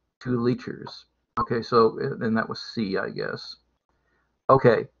 2 liters. Okay, so then that was C, I guess.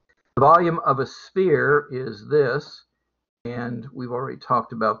 Okay, the volume of a sphere is this. And we've already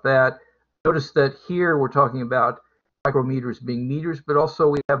talked about that. Notice that here we're talking about micrometers being meters, but also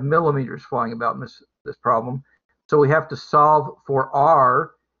we have millimeters flying about in this problem. So we have to solve for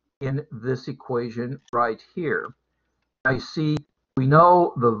R in this equation right here. Now you see, we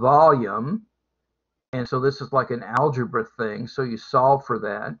know the volume, and so this is like an algebra thing, so you solve for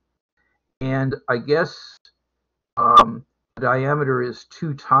that. And I guess the diameter is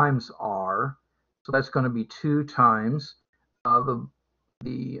 2 times R, so that's going to be 2 times the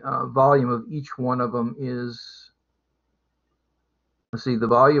volume of each one of them is, let's see, the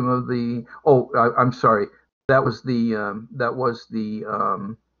volume of the, I'm sorry, that was the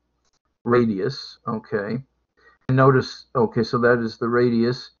radius. Okay, and notice, okay, so that is the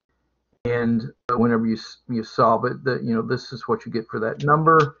radius, and whenever you solve it, that, you know, this is what you get for that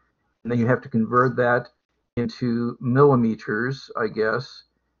number, and then you have to convert that into millimeters, I guess,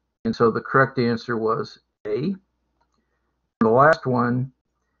 and so the correct answer was A. The last one,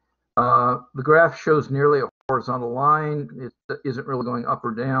 the graph shows nearly a horizontal line. It isn't really going up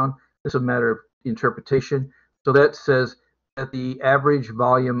or down. It's a matter of interpretation. So that says that the average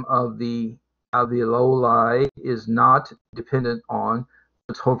volume of the alveoli is not dependent on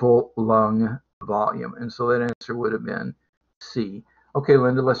the total lung volume. And so that answer would have been C. Okay,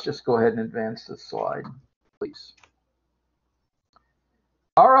 Linda, let's just go ahead and advance the slide, please.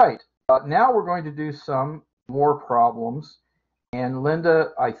 All right, now we're going to do some more problems. And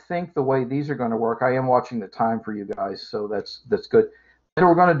Linda, I think the way these are going to work, I am watching the time for you guys, so that's good. Then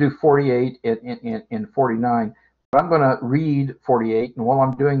we're going to do 48 and 49. But I'm going to read 48, and while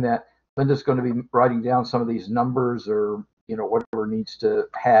I'm doing that, Linda's going to be writing down some of these numbers or whatever needs to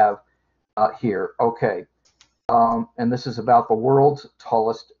have here. Okay. And this is about the world's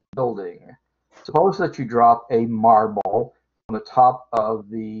tallest building. Suppose that you drop a marble on the top of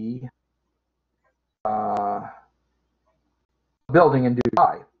the building in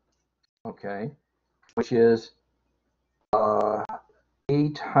Dubai, okay, which is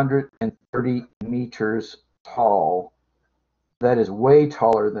 830 meters tall. That is way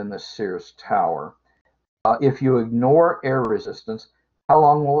taller than the Sears Tower. If you ignore air resistance, how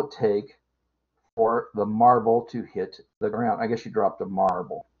long will it take for the marble to hit the ground? I guess you dropped a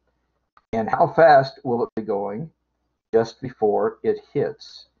marble. And how fast will it be going just before it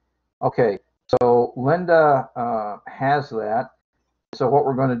hits? Okay, so Linda has that. So what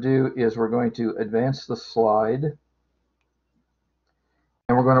we're going to do is we're going to advance the slide.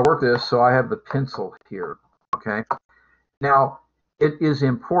 And we're going to work this. So I have the pencil here, okay? Now, it is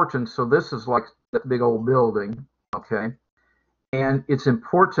important. So this is like that big old building, okay? And it's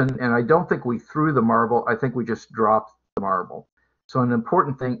important, and I don't think we threw the marble. I think we just dropped the marble. So an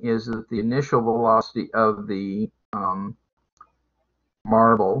important thing is that the initial velocity of the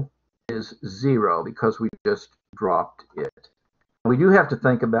marble is 0 because we just dropped it. We do have to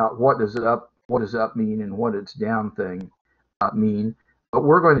think about what does up mean and what its down thing mean. But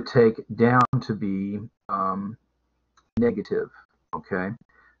we're going to take down to be negative, okay?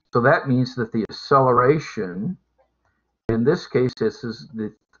 So that means that the acceleration, in this case, this is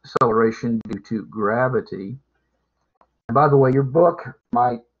the acceleration due to gravity. And by the way, your book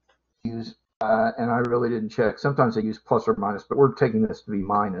might use, and I really didn't check, sometimes they use plus or minus, but we're taking this to be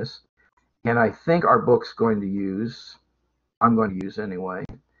minus. And I think our book's going to use, I'm going to use anyway,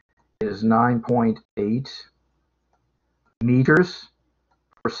 is 9.8 meters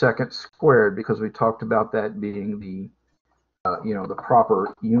per second squared, because we talked about that being the, the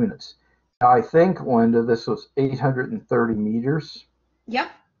proper units. Now, I think, Linda, this was 830 meters.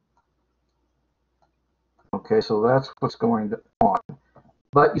 Yep. Okay, so that's what's going on.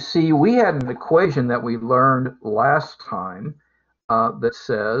 But you see, we had an equation that we learned last time that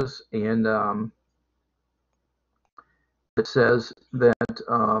says, and it says that,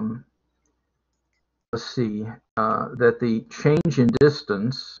 let's see, that the change in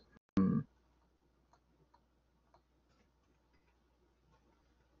distance, in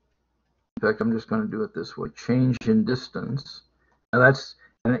fact, I'm just going to do it this way, change in distance. Now that's,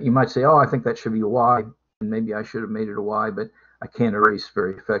 and you might say, oh, I think that should be a y, and maybe I should have made it a y, but I can't erase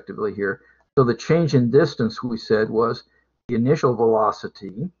very effectively here. So the change in distance, we said, was the initial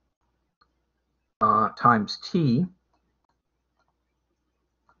velocity times t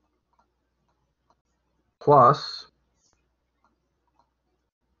plus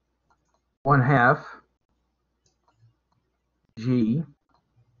 1/2 g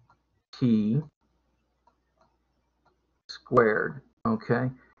t squared.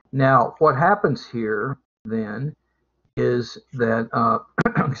 Okay. Now, what happens here then is that,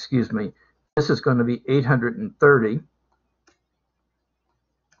 excuse me, this is going to be 830.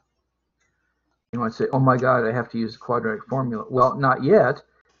 You might say, oh my God, I have to use the quadratic formula. Well, not yet,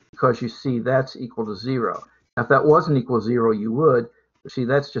 because you see that's equal to 0. Now, if that wasn't equal to 0, you would. But see,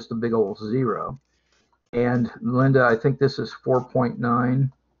 that's just a big old 0. And Linda, I think this is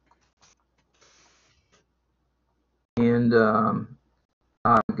 4.9. And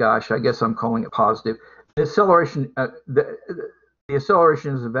gosh, I guess I'm calling it positive. The acceleration, the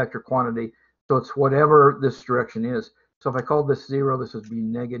acceleration is a vector quantity, so it's whatever this direction is. So if I called this 0, this would be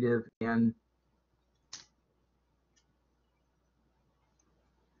negative n.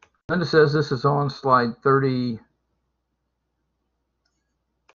 Linda says this is on slide 31,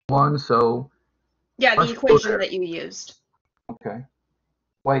 so. Yeah, the equation that you used. Okay.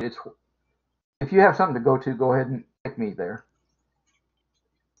 Wait, it's, if you have something to go to, go ahead and pick me there.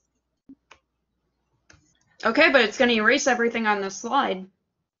 Okay, but it's going to erase everything on this slide.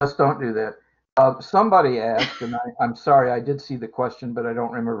 Let's don't do that. Somebody asked, and I'm sorry, I did see the question, but I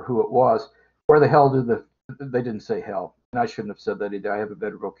don't remember who it was. Where the hell did they didn't say hell, and I shouldn't have said that either. I have a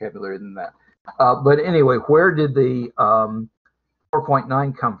better vocabulary than that. But anyway, where did the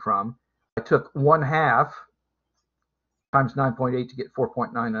 4.9 come from? I took 1/2 times 9.8 to get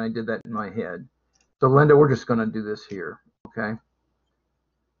 4.9, and I did that in my head. So Linda, we're just going to do this here, okay?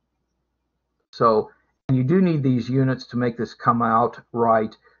 So, and you do need these units to make this come out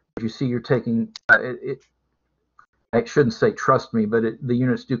right. You see, you're taking I shouldn't say trust me, but the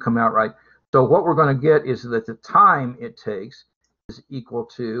units do come out right. So what we're going to get is that the time it takes is equal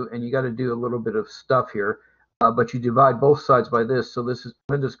to, and you got to do a little bit of stuff here, but you divide both sides by this. So this is,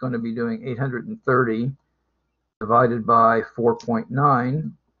 Linda's going to be doing 830 divided by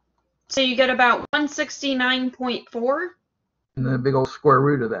 4.9. So you get about 169.4. And then a big old square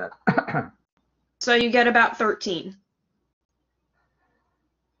root of that. So you get about 13.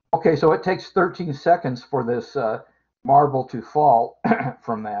 Okay, so it takes 13 seconds for this marble to fall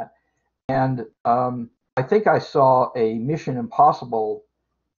from that. And I think I saw a Mission Impossible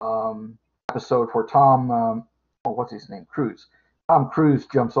episode where Tom, what's his name? Cruise. Tom Cruise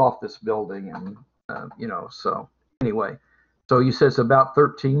jumps off this building, and you know. So anyway, so you said it's about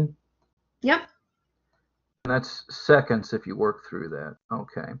 13. Yep. And that's seconds if you work through that.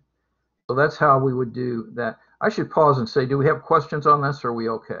 Okay. So that's how we would do that. I should pause and say, do we have questions on this, or are we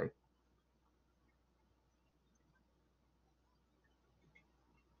okay?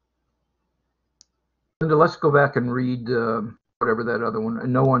 Linda, let's go back and read whatever that other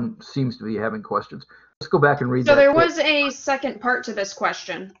one. No one seems to be having questions. Let's go back and read that. So there was a second part to this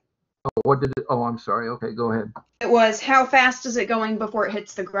question. Oh, what did it? Oh, I'm sorry. Okay, go ahead. It was, how fast is it going before it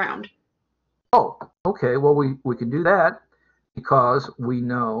hits the ground? Oh, okay. Well, we can do that because we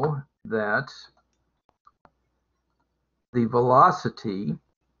know that the velocity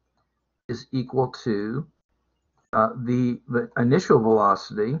is equal to the initial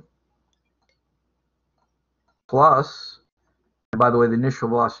velocity plus, and by the way, the initial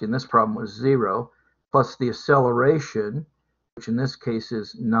velocity in this problem was 0, plus the acceleration, which in this case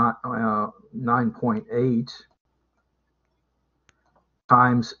is not 9.8,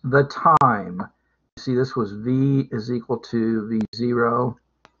 times the time. See, this was v is equal to v0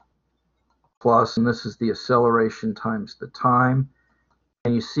 plus, and this is the acceleration times the time.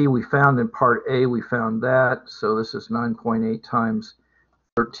 And you see we found in part A, we found that. So this is 9.8 times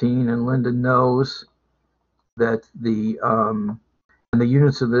 13. And Linda knows that the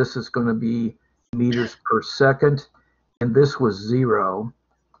units of this is going to be meters per second. And this was 0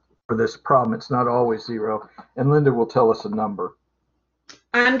 for this problem. It's not always 0. And Linda will tell us a number.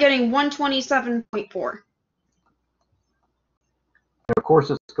 I'm getting 127.4. And of course,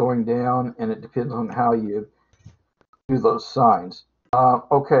 it's going down, and it depends on how you do those signs.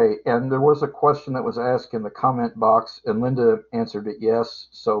 Okay, and there was a question that was asked in the comment box, and Linda answered it yes,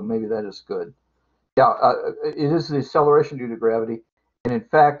 so maybe that is good. Yeah, it is the acceleration due to gravity, and in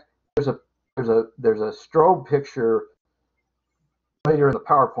fact, there's a strobe picture later in the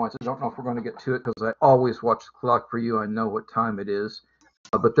PowerPoints. I don't know if we're going to get to it because I always watch the clock for you. I know what time it is.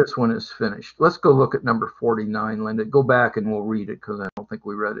 But this one is finished. Let's go look at number 49, Linda. Go back and we'll read it because I don't think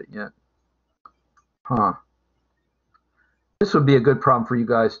we read it yet. This would be a good problem for you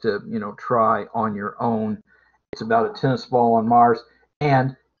guys to, try on your own. It's about a tennis ball on Mars.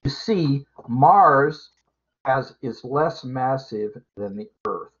 And you see, Mars is less massive than the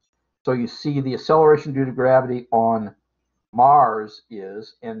Earth. So you see the acceleration due to gravity on Mars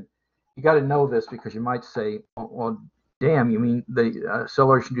is, and you got to know this because you might say, well, damn, you mean the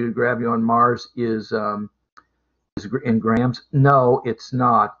acceleration due to gravity on Mars is in grams? No, it's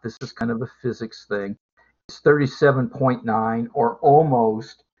not. This is kind of a physics thing. It's 37.9 or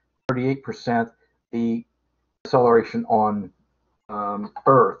almost 38% the acceleration on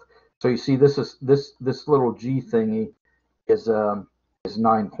Earth. So you see, this little g thingy is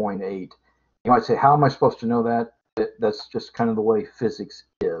 9.8. You might say, how am I supposed to know that? That's just kind of the way physics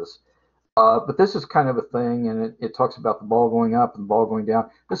is. But this is kind of a thing, and it talks about the ball going up and the ball going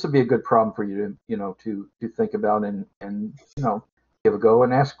down. This would be a good problem for you to to think about and give a go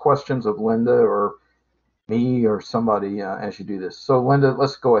and ask questions of Linda or me or somebody as you do this. So Linda,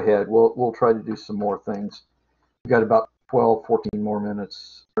 let's go ahead. We'll try to do some more things. We've got about 12, 14 more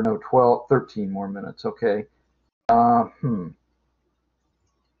minutes, or no, 12, 13 more minutes. Okay.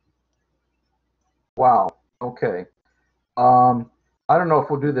 Wow. Okay. I don't know if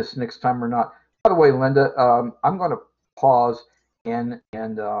we'll do this next time or not. By the way, Linda, I'm going to pause and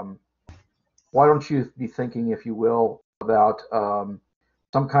why don't you be thinking, if you will, about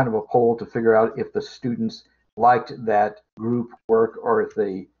some kind of a poll to figure out if the students liked that group work or if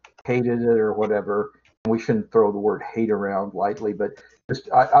they hated it or whatever. We shouldn't throw the word hate around lightly, but just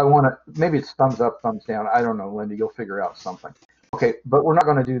I want to, maybe it's thumbs up, thumbs down. I don't know, Linda, you'll figure out something. Okay, but we're not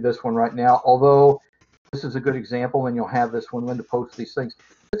going to do this one right now, although this is a good example, and you'll have this when Linda posts these things.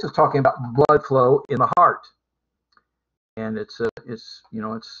 This is talking about blood flow in the heart, and it's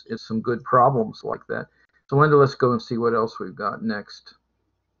some good problems like that. So Linda, let's go and see what else we've got next.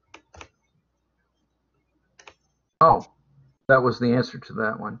 Oh, that was the answer to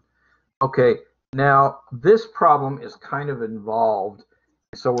that one. Okay, now this problem is kind of involved,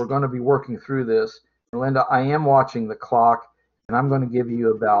 so we're going to be working through this. And Linda, I am watching the clock. And I'm going to give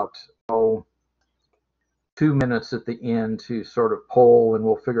you about 2 minutes at the end to sort of poll, and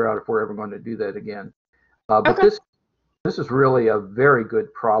we'll figure out if we're ever going to do that again. But Okay. this is really a very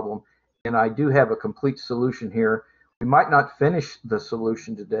good problem, and I do have a complete solution here. We might not finish the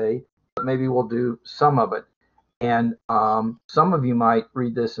solution today, but maybe we'll do some of it. And some of you might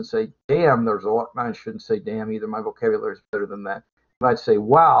read this and say, damn, there's a lot. I shouldn't say damn either. My vocabulary is better than that. You might say,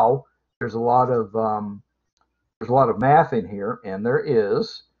 wow, there's a lot of math in here, and there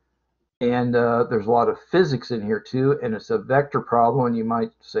is. And there's a lot of physics in here too, and it's a vector problem, and you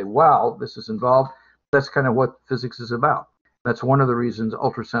might say, wow, this is involved. That's kind of what physics is about. That's one of the reasons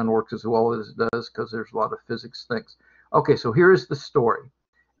ultrasound works as well as it does, because there's a lot of physics things. Okay, so here is the story.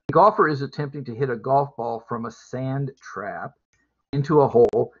 The golfer is attempting to hit a golf ball from a sand trap into a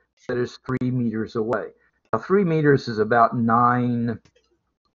hole that is 3 meters away. Now, 3 meters is about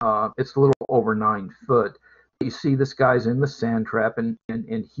it's a little over 9 foot. You see this guy's in the sand trap, and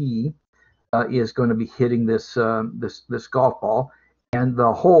he is going to be hitting this golf ball, and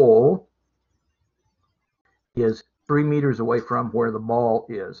the hole is 3 meters away from where the ball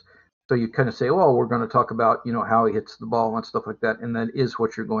is. So you kind of say, well, we're going to talk about, how he hits the ball and stuff like that, and that is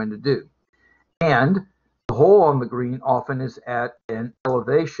what you're going to do. And the hole on the green often is at an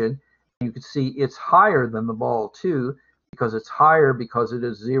elevation. You can see it's higher than the ball too, because it's higher because it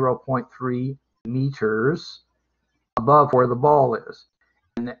is 0.3 meters above where the ball is.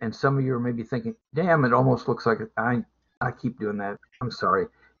 And some of you are maybe thinking, damn, it almost looks like I keep doing that. I'm sorry.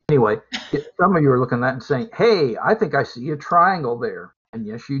 Anyway, some of you are looking at that and saying, hey, I think I see a triangle there. And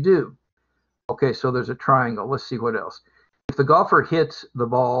yes, you do. Okay, so there's a triangle. Let's see what else. If the golfer hits the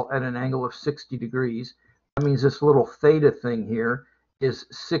ball at an angle of 60 degrees, that means this little theta thing here is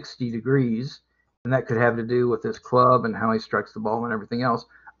 60 degrees. And that could have to do with his club and how he strikes the ball and everything else.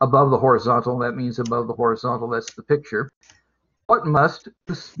 Above the horizontal, that means above the horizontal. That's the picture. What must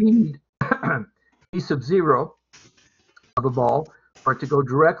the speed be sub zero of the ball for it to go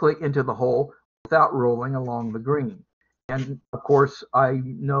directly into the hole without rolling along the green? And of course, I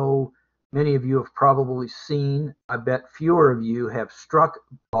know many of you have probably seen, I bet fewer of you have struck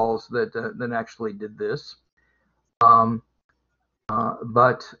balls that actually did this.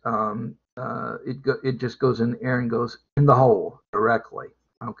 It just goes in the air and goes in the hole directly.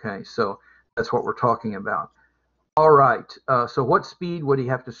 Okay, so that's what we're talking about. All right, so what speed would he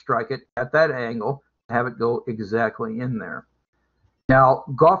have to strike it at that angle to have it go exactly in there? Now,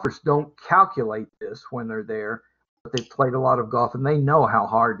 golfers don't calculate this when they're there, but they've played a lot of golf and they know how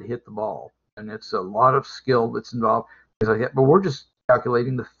hard to hit the ball. And it's a lot of skill that's involved. But we're just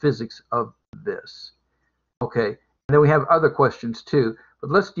calculating the physics of this. Okay, and then we have other questions too,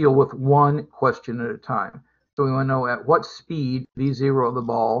 but let's deal with one question at a time. So we want to know at what speed V0 of the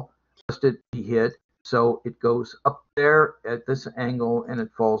ball must it be hit so it goes up there at this angle and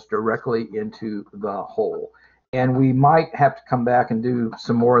it falls directly into the hole. And we might have to come back and do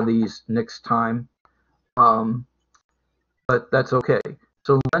some more of these next time, but that's okay.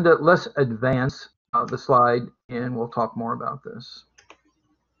 So Linda, let's advance the slide and we'll talk more about this.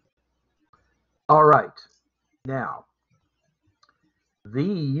 All right, now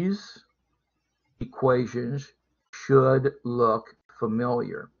these equations should look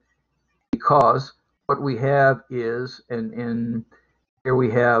familiar, because what we have is, and here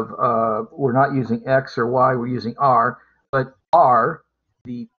we have, we're not using X or Y, we're using R, but R,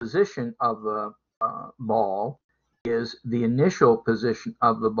 the position of the ball, is the initial position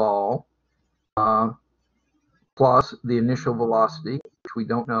of the ball plus the initial velocity, which we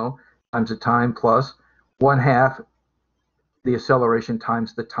don't know, times the time plus 1/2 the acceleration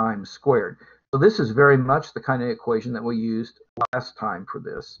times the time squared. So this is very much the kind of equation that we used last time for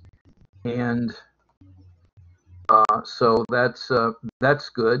this. And so that's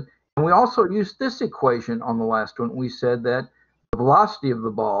good. And we also used this equation on the last one. We said that the velocity of the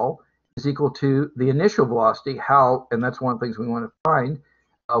ball is equal to the initial velocity, and that's one of the things we want to find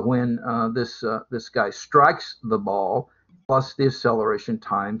when this guy strikes the ball, plus the acceleration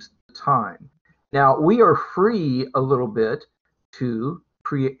times the time. Now, we are free a little bit to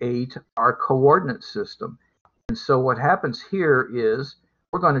create our coordinate system. And so what happens here is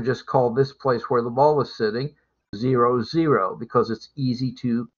we're going to just call this place where the ball is sitting 0, 0, because it's easy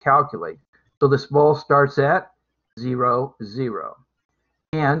to calculate. So this ball starts at 0, 0.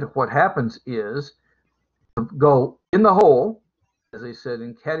 And what happens is, go in the hole, as they said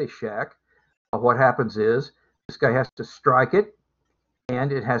in Caddyshack, what happens is this guy has to strike it,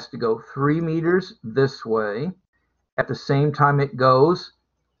 and it has to go 3 meters this way. At the same time, it goes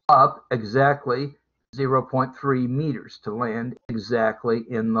up exactly 0.3 meters to land exactly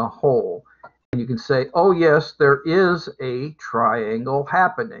in the hole. And you can say, oh, yes, there is a triangle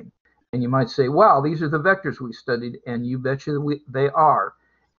happening. And you might say, wow, these are the vectors we studied, and you betcha they are.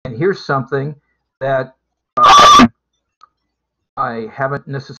 And here's something that I haven't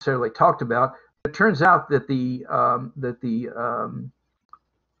necessarily talked about. It turns out that the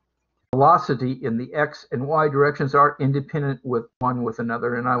velocity in the x and y directions are independent with one with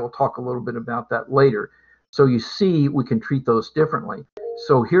another, and I will talk a little bit about that later. So you see, we can treat those differently.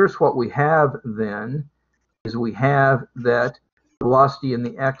 So here's what we have then, is we have that velocity in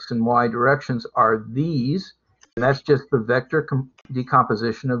the x and y directions are these, and that's just the vector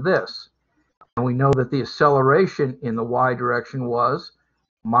decomposition of this. And we know that the acceleration in the y direction was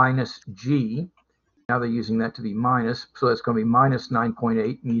minus g. Now they're using that to be minus, so that's going to be minus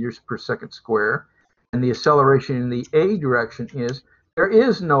 9.8 meters per second square. And the acceleration in the a direction is, there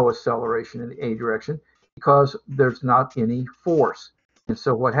is no acceleration in the a direction because there's not any force. And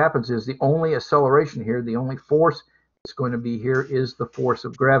so what happens is the only acceleration here, the only force that's going to be here is the force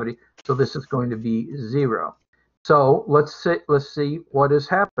of gravity. So this is going to be 0. So let's see what is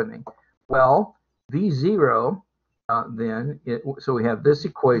happening. Well, V0 so we have this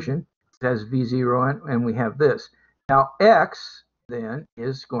equation. It has V0 and we have this. Now x then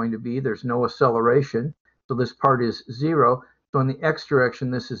is going to be, there's no acceleration, so this part is 0. So in the x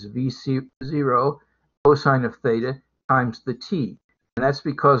direction, this is V0 cosine of theta times the t. And that's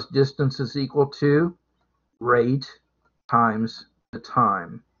because distance is equal to rate times the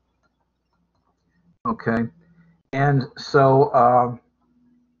time. Okay, and so,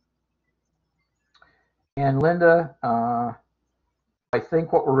 and Linda, I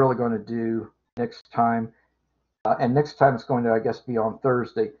think what we're really going to do next time, and next time it's going to, I guess, be on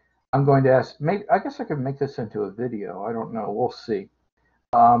Thursday, I'm going to ask, maybe, I guess I could make this into a video. I don't know. We'll see.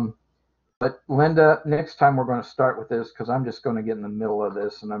 But Linda, next time we're going to start with this because I'm just going to get in the middle of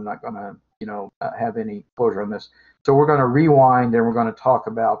this and I'm not going to, you know, have any closure on this. So we're going to rewind and we're going to talk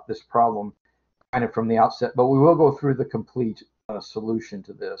about this problem kind of from the outset, but we will go through the complete solution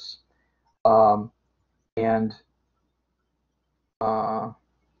to this. And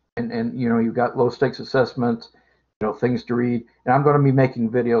you know, you've got low stakes assessment, you know, things to read, and I'm going to be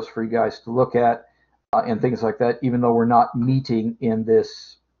making videos for you guys to look at and things like that, even though we're not meeting in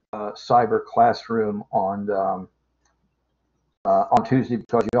this cyber classroom on Tuesday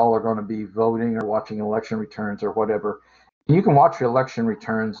because you all are going to be voting or watching election returns or whatever. And you can watch your election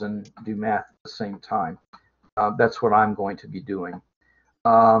returns and do math at the same time. That's what I'm going to be doing.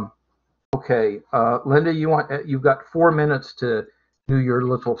 Okay, Linda, you've got 4 minutes to do your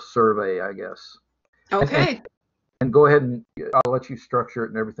little survey, I guess. Okay. And go ahead and I'll let you structure it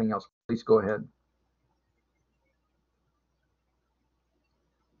and everything else. Please go ahead.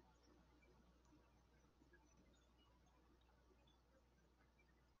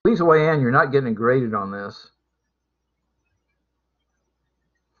 Please weigh in. You're not getting graded on this.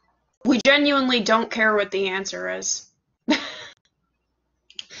 We genuinely don't care what the answer is. Well,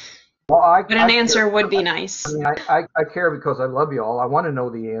 but an answer would be nice. I mean, I care because I love you all. I want to know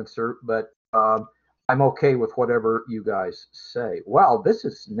the answer, but I'm okay with whatever you guys say. Wow, this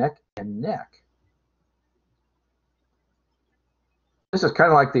is neck and neck. This is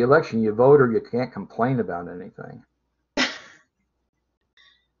kind of like the election. You vote or you can't complain about anything.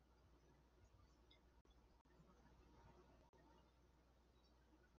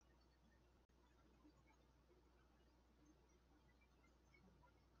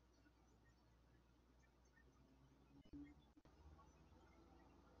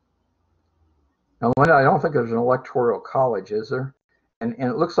 Now, Linda, I don't think there's an electoral college, is there? And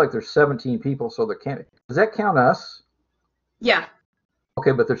it looks like there's 17 people, so there can't. Does that count us? Yeah.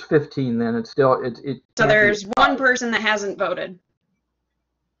 Okay, but there's 15 then. It's still So there's one person that hasn't voted.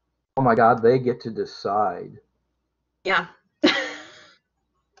 Oh my God, they get to decide. Yeah. If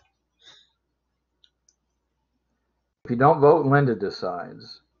you don't vote, Linda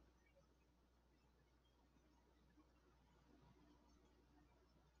decides.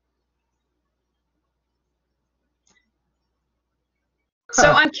 So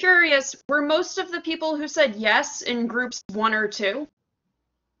I'm curious, were most of the people who said yes in groups 1 or 2?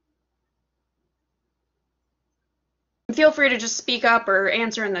 Feel free to just speak up or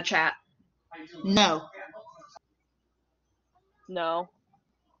answer in the chat. No. No.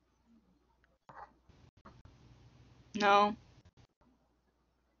 No.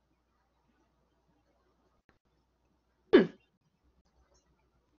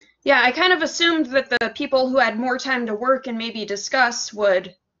 Yeah, I kind of assumed that the people who had more time to work and maybe discuss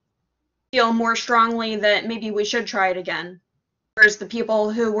would feel more strongly that maybe we should try it again. Whereas the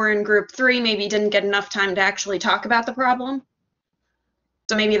people who were in group 3 maybe didn't get enough time to actually talk about the problem.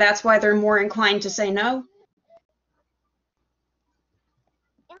 So maybe that's why they're more inclined to say no.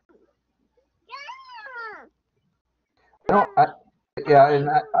 I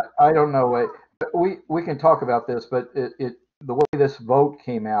don't know. We can talk about this, but the way this vote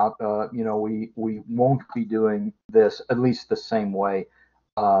came out, we won't be doing this at least the same way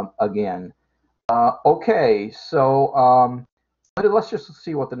again. Okay, so let's just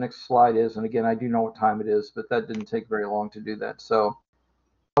see what the next slide is. And again, I do know what time it is, but that didn't take very long to do that. So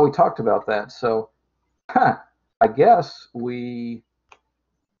we talked about that. So I guess let's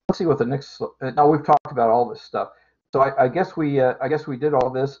see what the next. No, we've talked about all this stuff. So I guess we did all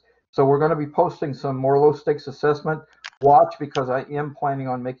this. So we're going to be posting some more low stakes assessment. Watch, because I am planning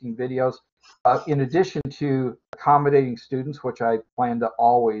on making videos in addition to accommodating students, which I plan to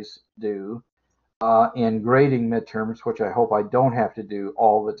always do, and grading midterms, which I hope I don't have to do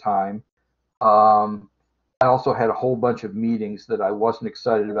all the time. I also had a whole bunch of meetings that I wasn't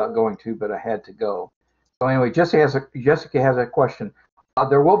excited about going to, but I had to go. So anyway, Jessica has a question.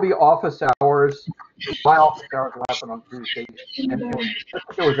 There will be office hours. My office hours will happen on Tuesday. And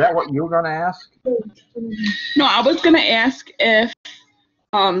Jessica, was that what you were going to ask? No, I was gonna ask if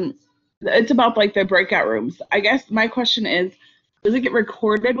it's about like the breakout rooms. I guess my question is, does it get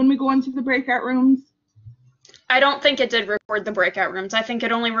recorded when we go into the breakout rooms? I don't think it did record the breakout rooms. I think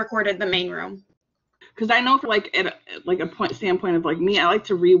it only recorded the main room. Because I know for like at a standpoint of like me, I like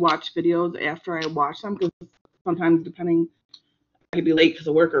to rewatch videos after I watch them, because sometimes depending, I could be late because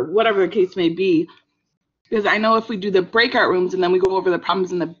of work or whatever the case may be. Because I know if we do the breakout rooms and then we go over the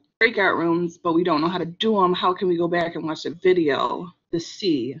problems in the breakout rooms, but we don't know how to do them, how can we go back and watch the video to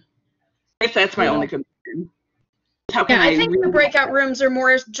see? I guess that's my only concern. How can I think the breakout rooms are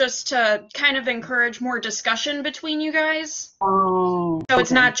more just to kind of encourage more discussion between you guys. Oh, so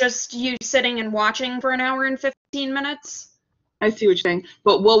it's not just you sitting and watching for an hour and 15 minutes. I see what you're saying.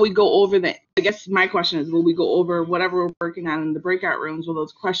 But will we go over I guess my question is, will we go over whatever we're working on in the breakout rooms? Will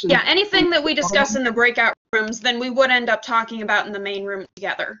those questions? Yeah, anything that we discuss in the breakout rooms, then we would end up talking about in the main room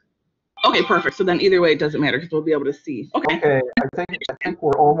together. Okay, perfect. So then either way, it doesn't matter because we'll be able to see. Okay. I think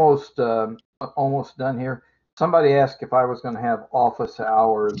we're almost done here. Somebody asked if I was going to have office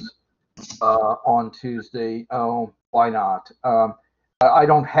hours on Tuesday. Oh, why not? I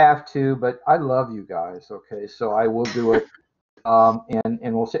don't have to, but I love you guys. Okay, so I will do it.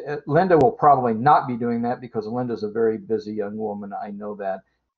 And we'll see. Linda will probably not be doing that because Linda's a very busy young woman. I know that,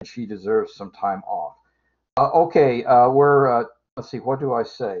 and she deserves some time off. Okay, let's see. What do I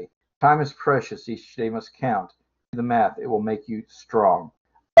say? Time is precious. Each day must count. Do the math. It will make you strong.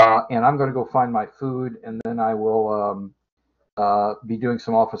 And I'm going to go find my food, and then I will be doing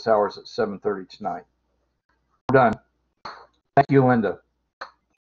some office hours at 7:30 tonight. We're done. Thank you, Linda.